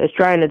that's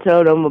trying to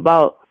tell them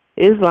about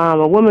Islam.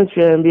 A woman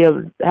shouldn't be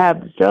able to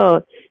have to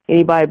tell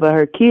anybody but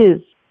her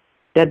kids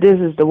that this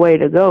is the way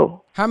to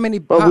go. How many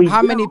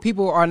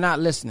people are not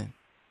listening?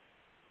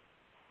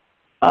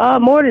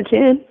 More than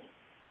 10.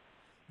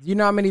 You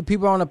know how many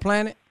people on the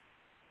planet?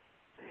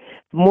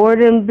 More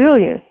than a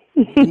billion.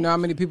 You know how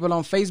many people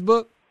on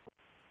Facebook?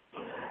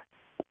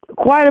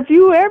 Quite a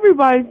few.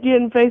 Everybody's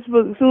getting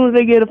Facebook as soon as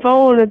they get a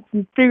phone and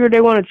figure they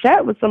want to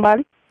chat with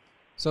somebody.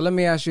 So let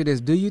me ask you this.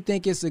 Do you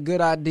think it's a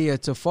good idea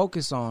to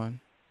focus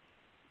on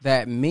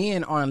that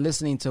men aren't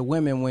listening to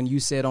women when you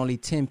said only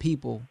 10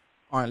 people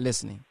aren't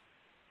listening?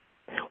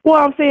 Well,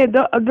 I'm saying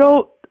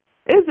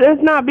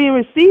it's not being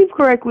received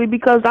correctly,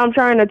 because I'm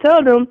trying to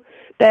tell them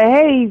that,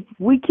 hey,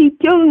 we keep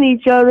killing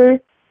each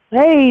other.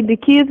 Hey, the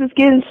kids is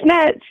getting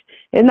snatched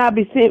and not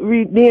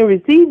being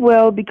received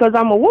well because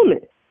I'm a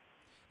woman.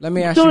 Let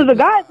me ask you. As soon as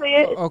the guy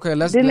say it, okay,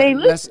 let's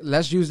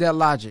use that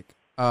logic.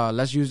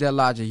 Let's use that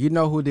logic. You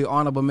know who the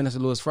Honorable Minister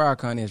Louis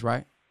Farrakhan is,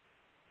 right?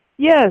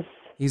 Yes.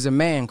 He's a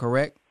man,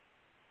 correct?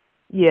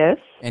 Yes.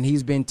 And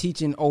he's been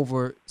teaching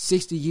over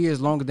 60 years,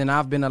 longer than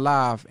I've been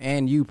alive,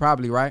 and you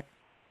probably, right?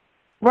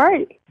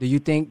 Right. Do you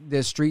think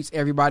the streets,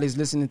 everybody's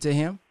listening to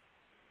him?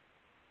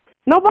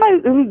 Nobody,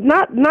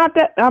 not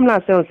that, I'm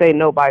not going to say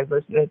nobody's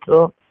listening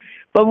to him,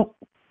 but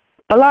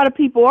a lot of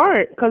people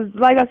aren't, because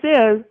like I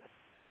said,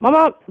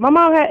 my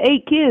mom had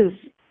 8 kids,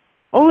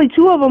 only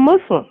 2 of them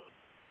Muslim.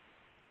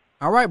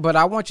 All right, but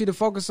I want you to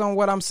focus on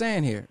what I'm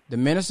saying here. The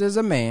minister is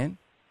a man.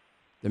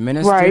 The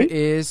minister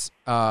is,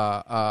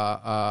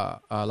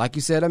 like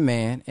you said, a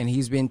man, and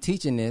he's been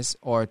teaching this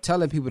or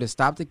telling people to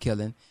stop the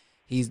killing.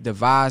 He's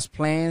devised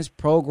plans,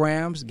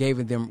 programs,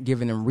 giving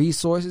them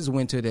resources,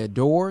 went to their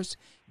doors,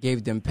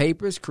 gave them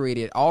papers,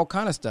 created all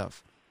kind of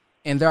stuff.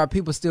 and there are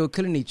people still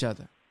killing each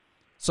other.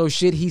 So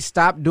should he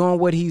stop doing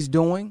what he's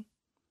doing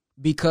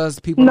because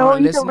people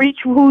aren't listening? No, you can reach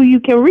who you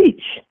can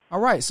reach. All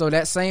right. So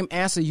that same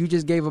answer you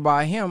just gave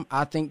about him,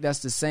 I think that's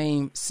the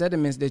same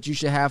sentiments that you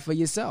should have for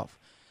yourself.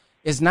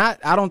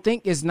 I don't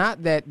think it's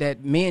not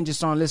that men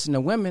just aren't listening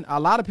to women. A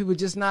lot of people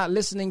just not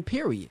listening,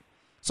 period.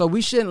 So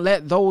we shouldn't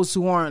let those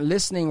who aren't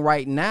listening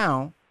right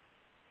now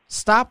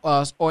stop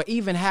us or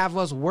even have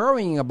us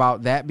worrying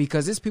about that,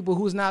 because it's people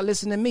who's not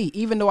listening to me.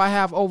 Even though I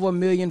have over 1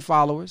 million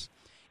followers,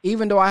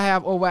 even though I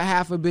have over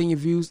 500 million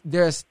views,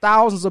 there's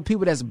thousands of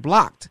people that's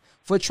blocked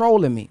for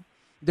trolling me.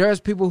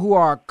 There's people who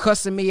are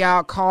cussing me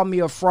out, call me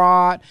a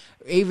fraud,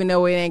 even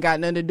though it ain't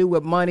got nothing to do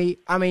with money.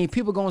 I mean,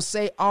 people going to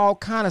say all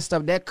kind of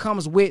stuff that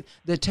comes with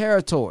the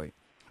territory.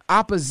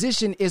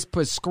 Opposition is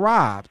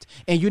prescribed,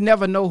 and you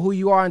never know who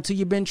you are until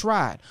you've been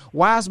tried.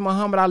 Why is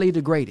Muhammad Ali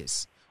the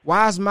greatest?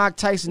 Why is Mike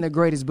Tyson the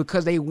greatest?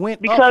 Because they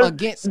went up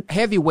against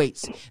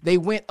heavyweights. They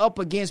went up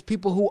against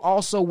people who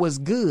also was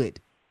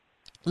good.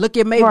 Look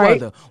at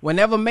Mayweather. Right.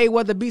 Whenever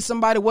Mayweather beat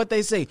somebody, what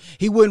they say?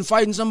 He wasn't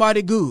fighting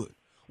somebody good.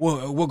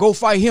 Well, we'll go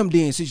fight him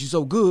then. Since you're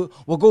so good,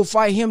 we'll go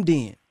fight him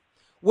then.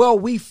 Well,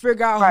 we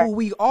figure out who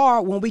we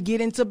are when we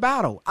get into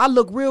battle. I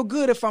look real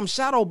good if I'm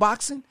shadow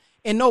boxing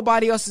and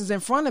nobody else is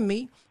in front of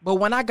me. But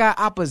when I got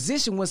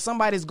opposition, when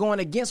somebody's going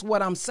against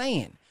what I'm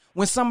saying,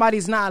 when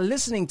somebody's not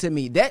listening to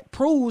me, that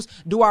proves,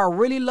 do I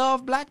really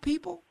love black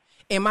people?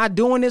 Am I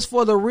doing this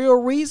for the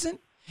real reason?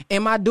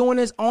 Am I doing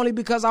this only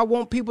because I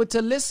want people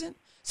to listen?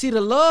 See,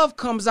 the love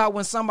comes out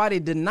when somebody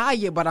deny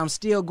it, but I'm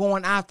still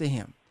going after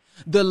him.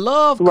 The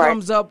love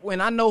comes up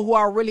when I know who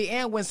I really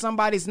am, when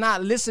somebody's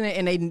not listening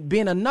and they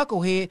being a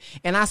knucklehead,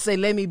 and I say,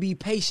 let me be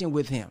patient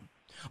with him.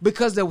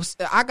 Because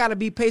I got to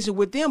be patient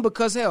with them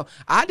because, hell,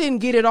 I didn't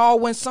get it all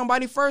when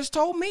somebody first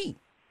told me.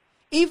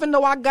 Even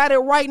though I got it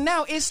right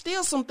now, it's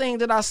still some things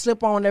that I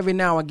slip on every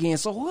now and again.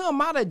 So who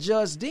am I to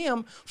judge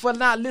them for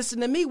not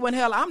listening to me when,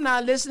 hell, I'm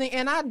not listening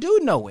and I do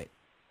know it?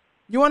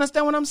 You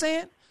understand what I'm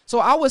saying? So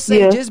I would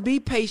say just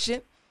be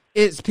patient.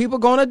 It's people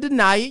going to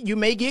deny it. You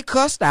may get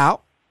cussed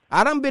out.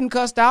 I done been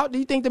cussed out. Do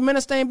you think the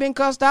minister ain't been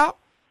cussed out?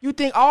 You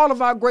think all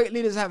of our great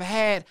leaders have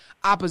had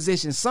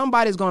opposition?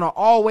 Somebody's going to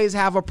always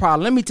have a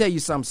problem. Let me tell you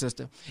something,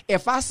 sister.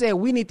 If I said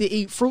we need to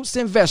eat fruits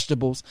and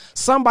vegetables,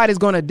 somebody's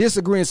going to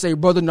disagree and say,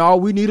 brother, no,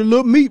 we need a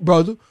little meat,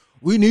 brother.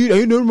 Ain't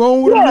nothing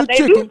wrong with a little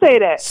chicken. Yeah, they do say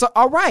that. So,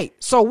 all right.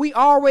 So we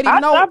already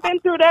know. I've been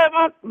through that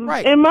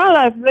in my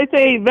life. They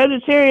say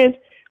vegetarians,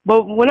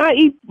 but when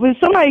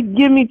somebody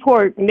give me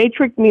pork, and they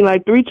tricked me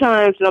like 3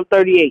 times and I'm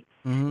 38.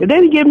 Mm-hmm. If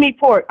they give me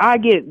pork, I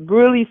get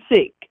really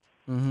sick.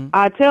 Mm-hmm.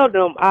 I tell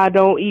them I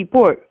don't eat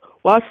pork.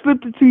 Well, I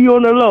slipped it to you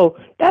on the low.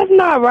 That's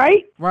not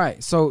right.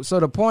 Right. So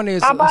the point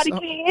is, my body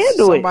can't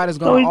handle it. Somebody's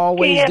going to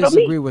always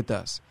disagree with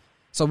us.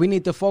 So we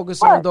need to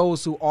focus on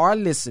those who are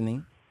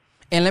listening.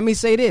 And let me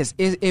say this: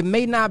 it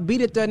may not be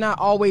that they're not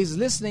always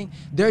listening;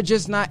 they're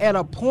just not at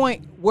a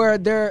point where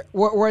they're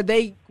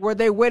ready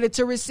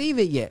to receive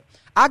it yet.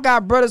 I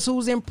got brothers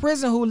who's in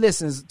prison who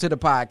listens to the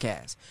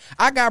podcast.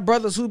 I got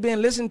brothers who've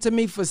been listening to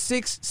me for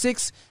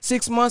 6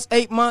 months,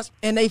 8 months,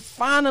 and they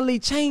finally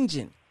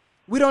changing.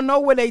 We don't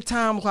know where their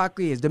time clock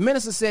is. The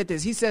minister said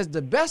this. He says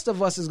the best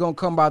of us is going to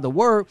come by the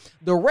word.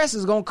 The rest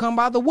is going to come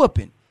by the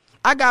whooping.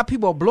 I got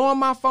people blowing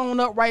my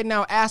phone up right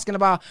now asking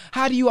about,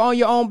 how do you own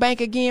your own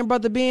bank again,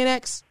 Brother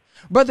BNX?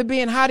 Brother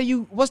Ben,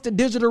 what's the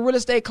digital real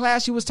estate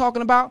class you was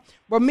talking about?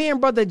 But me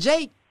and Brother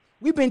Jake,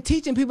 we've been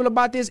teaching people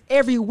about this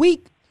every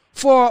week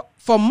for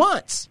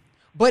months.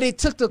 But it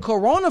took the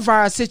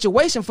coronavirus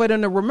situation for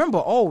them to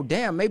remember, oh,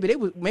 damn, maybe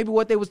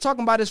what they was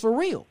talking about is for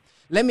real.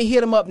 Let me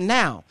hit them up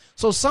now.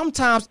 So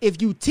sometimes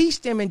if you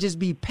teach them and just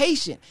be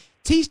patient,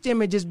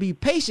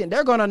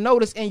 they're going to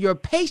notice in your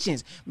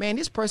patience, man,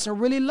 this person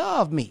really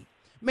loved me.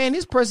 Man,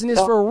 this person is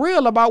for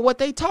real about what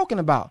they talking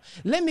about.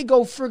 Let me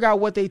go figure out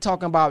what they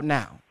talking about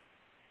now.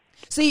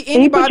 See,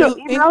 anybody. Can you put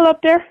your email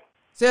up there?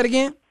 Say it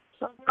again.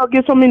 So you don't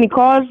get so many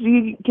calls.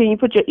 Can you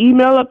put your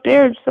email up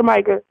there?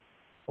 Somebody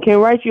can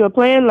write you a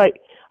plan.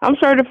 Like, I'm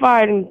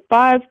certified in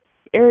 5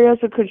 areas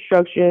of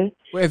construction.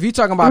 Well, if you're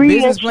talking about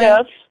business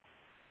plan.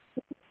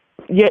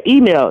 Your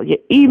email.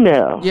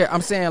 Yeah,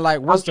 I'm saying like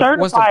I'm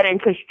certified in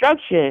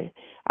construction.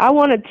 I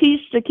want to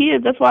teach the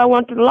kids. That's why I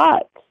want the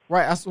lot.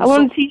 Right. I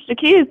want to teach the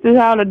kids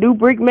how to do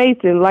brick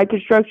mason, light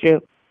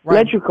construction,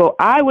 electrical.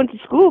 I went to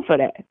school for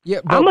that. Yeah,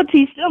 I'm gonna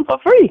teach them for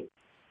free.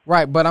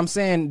 Right, but I'm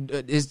saying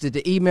is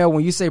the email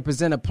when you say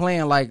present a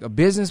plan like a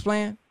business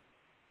plan?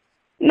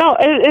 No,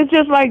 it's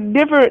just like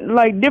different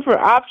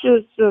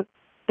options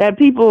that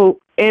people,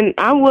 and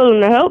I'm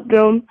willing to help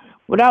them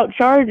without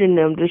charging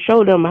them to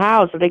show them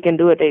how so they can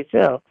do it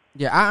themselves.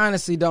 Yeah, I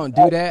honestly don't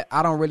do that.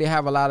 I don't really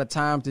have a lot of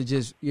time to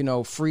just,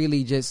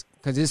 freely just,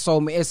 because it's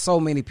so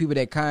many people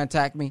that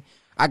contact me.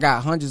 I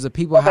got hundreds of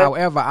people. Okay.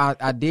 However,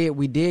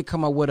 we did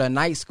come up with a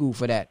night school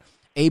for that.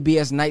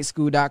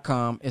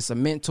 absnightschool.com. It's a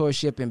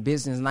mentorship and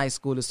business night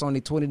school. It's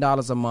only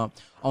 $20 a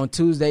month. On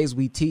Tuesdays,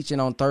 we teach,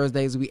 and on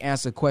Thursdays, we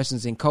answer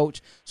questions and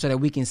coach so that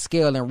we can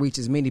scale and reach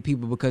as many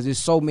people, because there's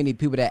so many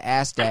people that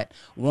ask that,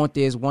 want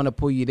this, want to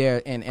pull you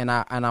there, and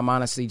I'm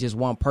honestly just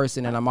one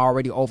person, and I'm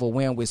already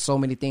overwhelmed with so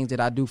many things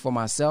that I do for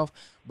myself.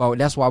 But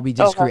that's why we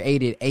just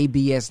created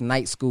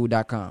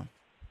absnightschool.com.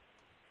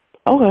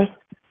 Okay.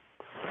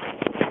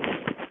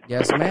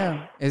 Yes,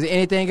 ma'am. Is there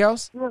anything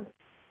else? Yeah.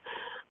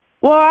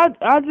 Well,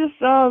 I just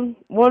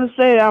want to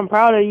say that I'm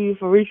proud of you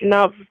for reaching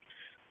out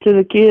to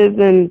the kids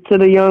and to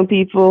the young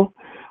people.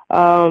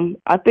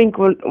 I think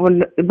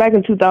when back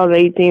in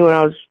 2018 when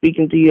I was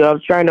speaking to you, I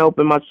was trying to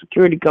open my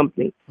security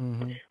company,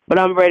 but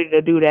I'm ready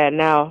to do that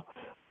now.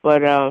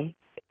 But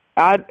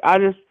I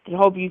just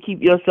hope you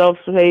keep yourself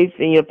safe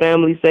and your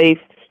family safe.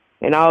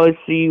 And I always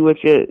see you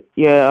with your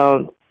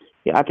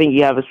I think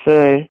you have a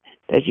son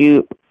that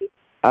you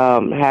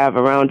have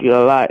around you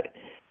a lot.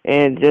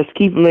 And just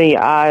keep them in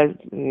your eyes.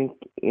 And,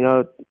 you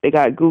know, they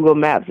got Google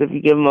Maps if you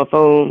give them a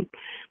phone,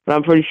 but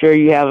I'm pretty sure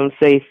you have them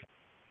safe.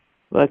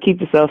 But keep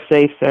yourself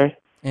safe, sir.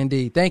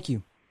 Indeed. Thank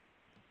you.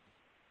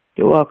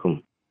 You're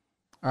welcome.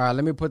 All right,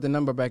 let me put the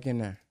number back in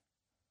there.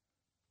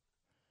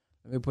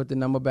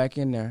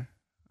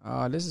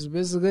 This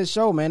is a good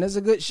show, man. This is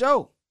a good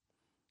show.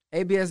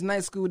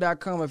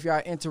 absnightschool.com if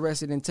y'all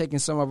interested in taking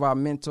some of our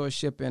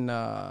mentorship and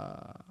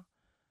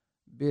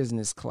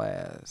business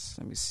class.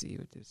 Let me see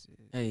what this is.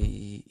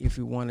 Hey, if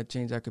we want to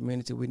change our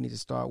community, we need to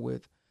start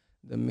with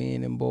the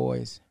men and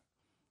boys.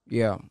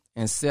 Yeah,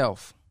 and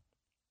self.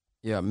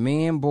 Yeah,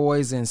 men,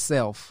 boys, and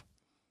self.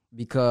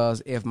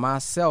 Because if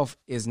myself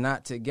is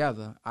not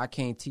together, I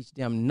can't teach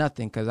them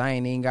nothing because I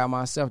ain't even got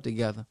myself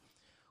together.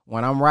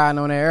 When I'm riding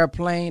on an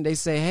airplane, they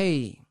say,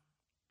 hey,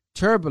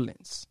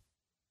 turbulence.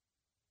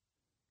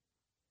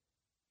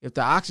 If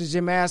the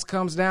oxygen mask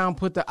comes down,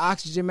 put the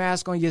oxygen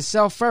mask on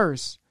yourself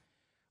first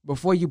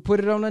before you put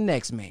it on the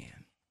next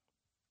man.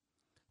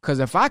 Because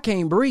if I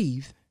can't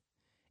breathe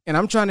and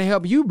I'm trying to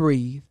help you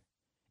breathe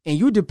and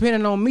you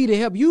depending on me to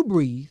help you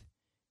breathe,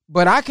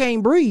 but I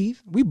can't breathe,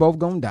 we both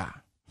gonna die.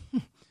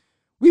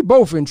 We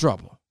both in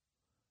trouble.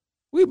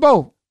 We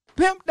both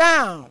pimped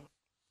down,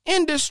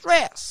 in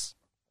distress.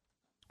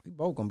 We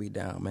both gonna be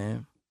down,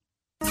 man.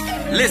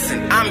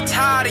 Listen, I'm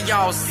tired of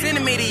y'all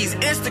sending me these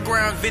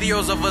Instagram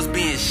videos of us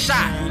being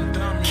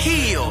shot,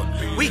 killed,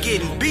 we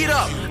getting beat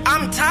up.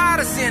 I'm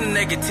tired of seeing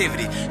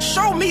negativity.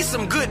 Show me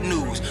some good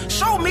news.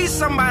 Show me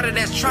somebody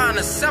that's trying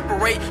to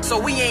separate so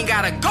we ain't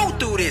gotta go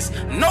through this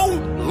no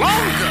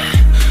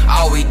longer.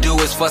 All we do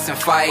is fuss and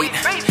fight.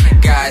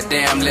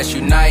 Goddamn, let's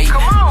unite.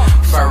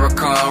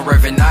 Farrakhan,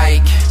 Reverend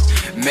Ike.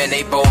 Man,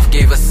 they both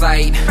gave us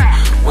sight.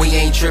 We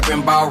ain't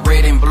tripping about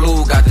red and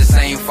blue. Got the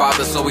same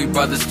father, so we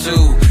brothers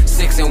too.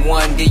 6 and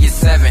 1, give you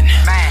 7.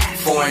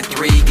 4 and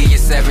 3, give you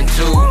 7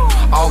 too.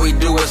 All we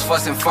do is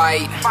fuss and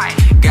fight.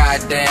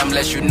 Goddamn,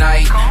 let's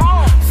unite.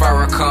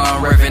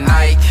 Farrakhan, Reverend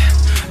Ike.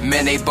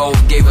 Man, they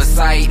both gave us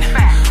sight.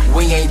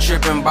 We ain't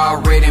tripping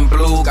about red and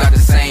blue. Got the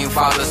same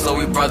father, so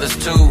we brothers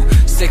too.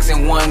 6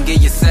 and 1,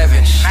 give you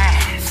 7.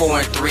 4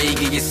 and 3,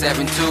 give you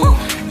 7 too.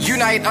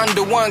 Unite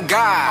under one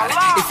God.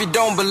 If you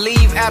don't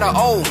believe, add a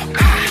O.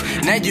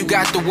 Now you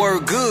got the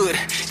word good,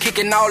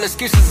 kicking all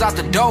excuses out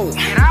the door.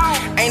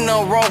 Ain't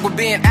no wrong with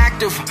being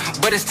active,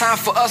 but it's time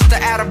for us to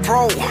add a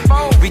pro.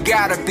 We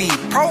gotta be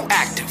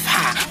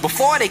proactive,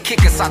 before they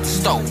kick us out the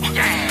stove.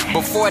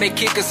 Before they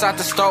kick us out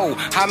the stove.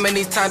 How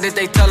many times did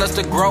they tell us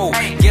to grow?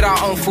 Get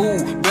our own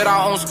food, build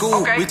our own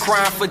school. We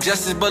crying for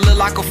justice but look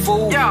like a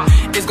fool.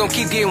 It's gonna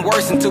keep getting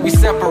worse until we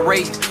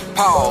separate.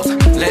 Pause,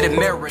 let it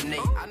marinate.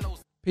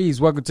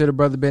 Peace, welcome to the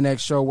Brother Ben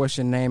X Show. What's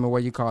your name and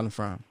where you calling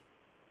from?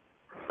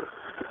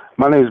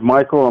 My name is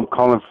Michael. I'm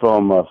calling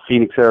from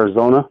Phoenix,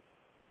 Arizona.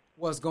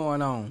 What's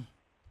going on?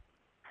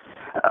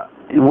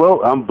 Well,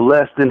 I'm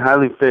blessed and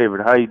highly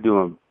favored. How you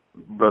doing,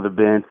 Brother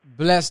Ben?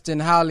 Blessed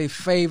and highly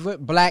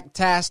favored.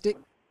 Blacktastic.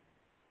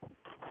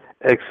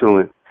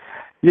 Excellent.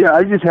 Yeah,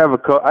 I just have a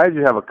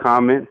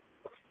comment.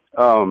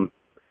 I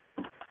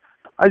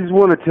just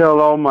want to tell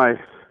all my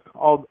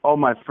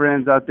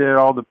friends out there,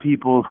 all the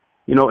people,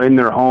 you know, in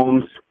their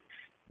homes,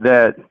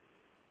 that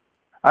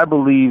I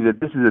believe that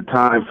this is a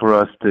time for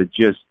us to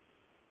just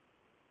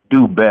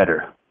do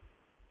better.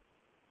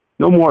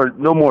 No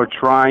more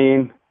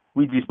trying.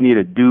 We just need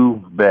to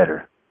do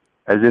better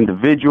as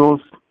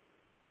individuals.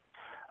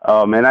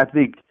 And I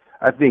think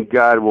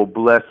God will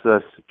bless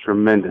us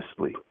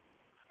tremendously.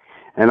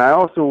 And I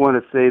also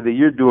want to say that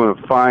you're doing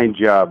a fine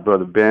job,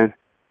 Brother Ben.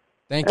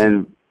 Thank you.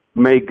 And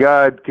may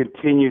God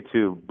continue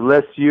to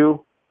bless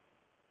you,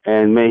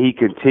 and may He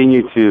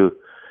continue to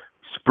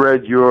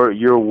spread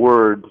your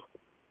word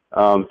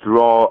through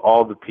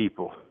all the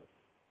people.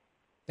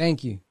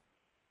 Thank you.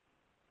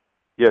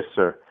 Yes,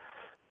 sir.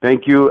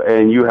 Thank you,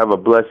 and you have a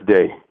blessed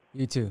day.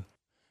 You too.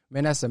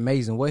 Man, that's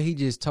amazing. What he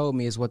just told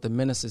me is what the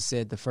minister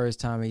said the first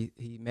time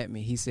he met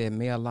me. He said,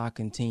 may Allah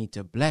continue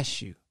to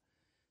bless you,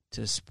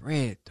 to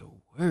spread the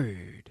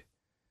word.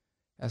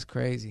 That's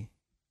crazy.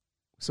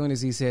 As soon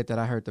as he said that,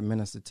 I heard the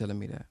minister telling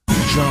me that.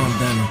 John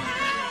Denner.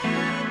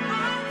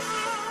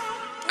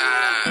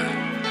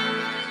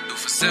 Do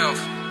for self.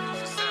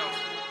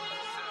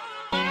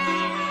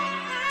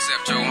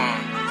 Except your own.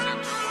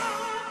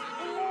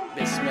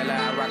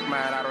 Bismillah,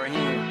 Rahman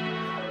Ar-Rahim.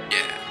 Yeah.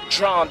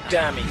 Drum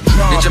dummy.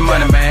 Get your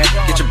money, man.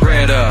 Get your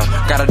bread up.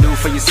 Gotta do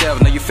for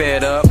yourself. Know you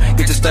fed up.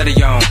 Get your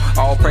study on.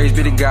 All praise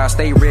be to God.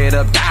 Stay read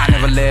up. Die,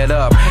 never let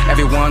up.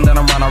 Everyone that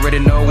I'm around already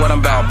know what I'm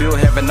about. Build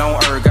heaven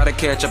on earth. Gotta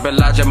catch up.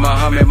 Elijah,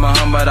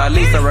 Muhammad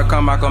Ali.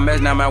 Farrakhan, Malcolm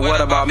X. Now, man,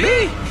 what about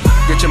me?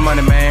 Get your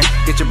money, man.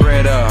 Get your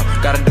bread up.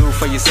 Gotta do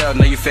for yourself.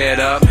 Know you fed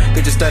up.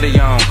 Get your study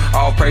on.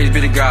 All praise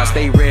be to God.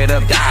 Stay read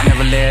up. Die,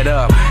 never let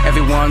up.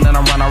 Everyone that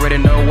I'm around already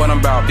know what I'm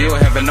about. Build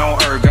heaven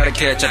on earth. Gotta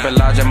catch up.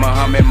 Elijah,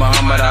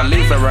 Muhammad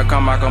Ali.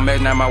 Farrakhan, Malcolm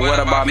X. Now, man, what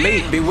about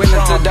me? Be willing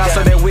to die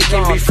so that we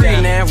can be free.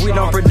 Now, if we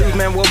don't produce,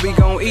 man, what we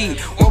gon' eat?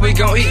 What we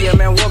gon' eat? Yeah,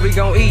 man, what we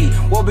gon' eat?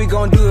 What we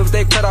gon' do if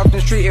they cut off the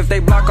street? If they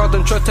block off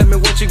them trucks, tell me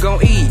what you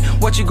gon' eat?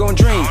 What you gon'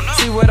 drink?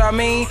 See what I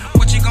mean?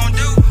 What you gon'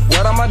 do?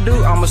 What I'ma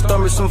do? I'ma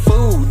stomach some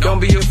food. Don't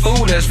be a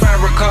fool. That's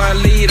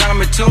Farrakhan lead.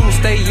 I'm in tune.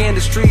 Stay in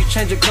the street,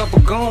 change a couple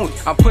goons.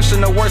 I'm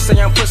pushing the words,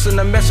 say I'm pushing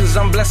the message.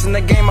 I'm blessing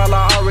the game.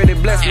 Allah already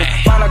blessed me.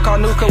 Find a car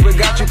new, cause we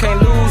got you,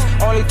 can't lose.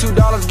 Only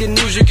 $2 get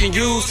news you can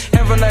use.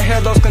 Heaven or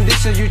hell, those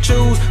conditions you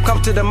choose.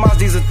 Come to the mosque,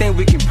 these are things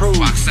we can prove.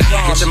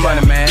 Get your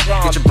money, man.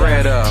 Get your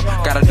bread up.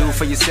 Gotta do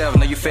for yourself.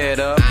 Know you fed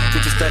up.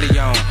 Get your study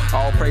on.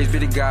 All praise be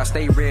to God.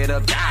 Stay read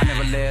up. Die,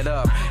 never let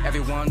up.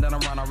 Everyone that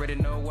I'm around already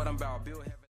know what I'm about.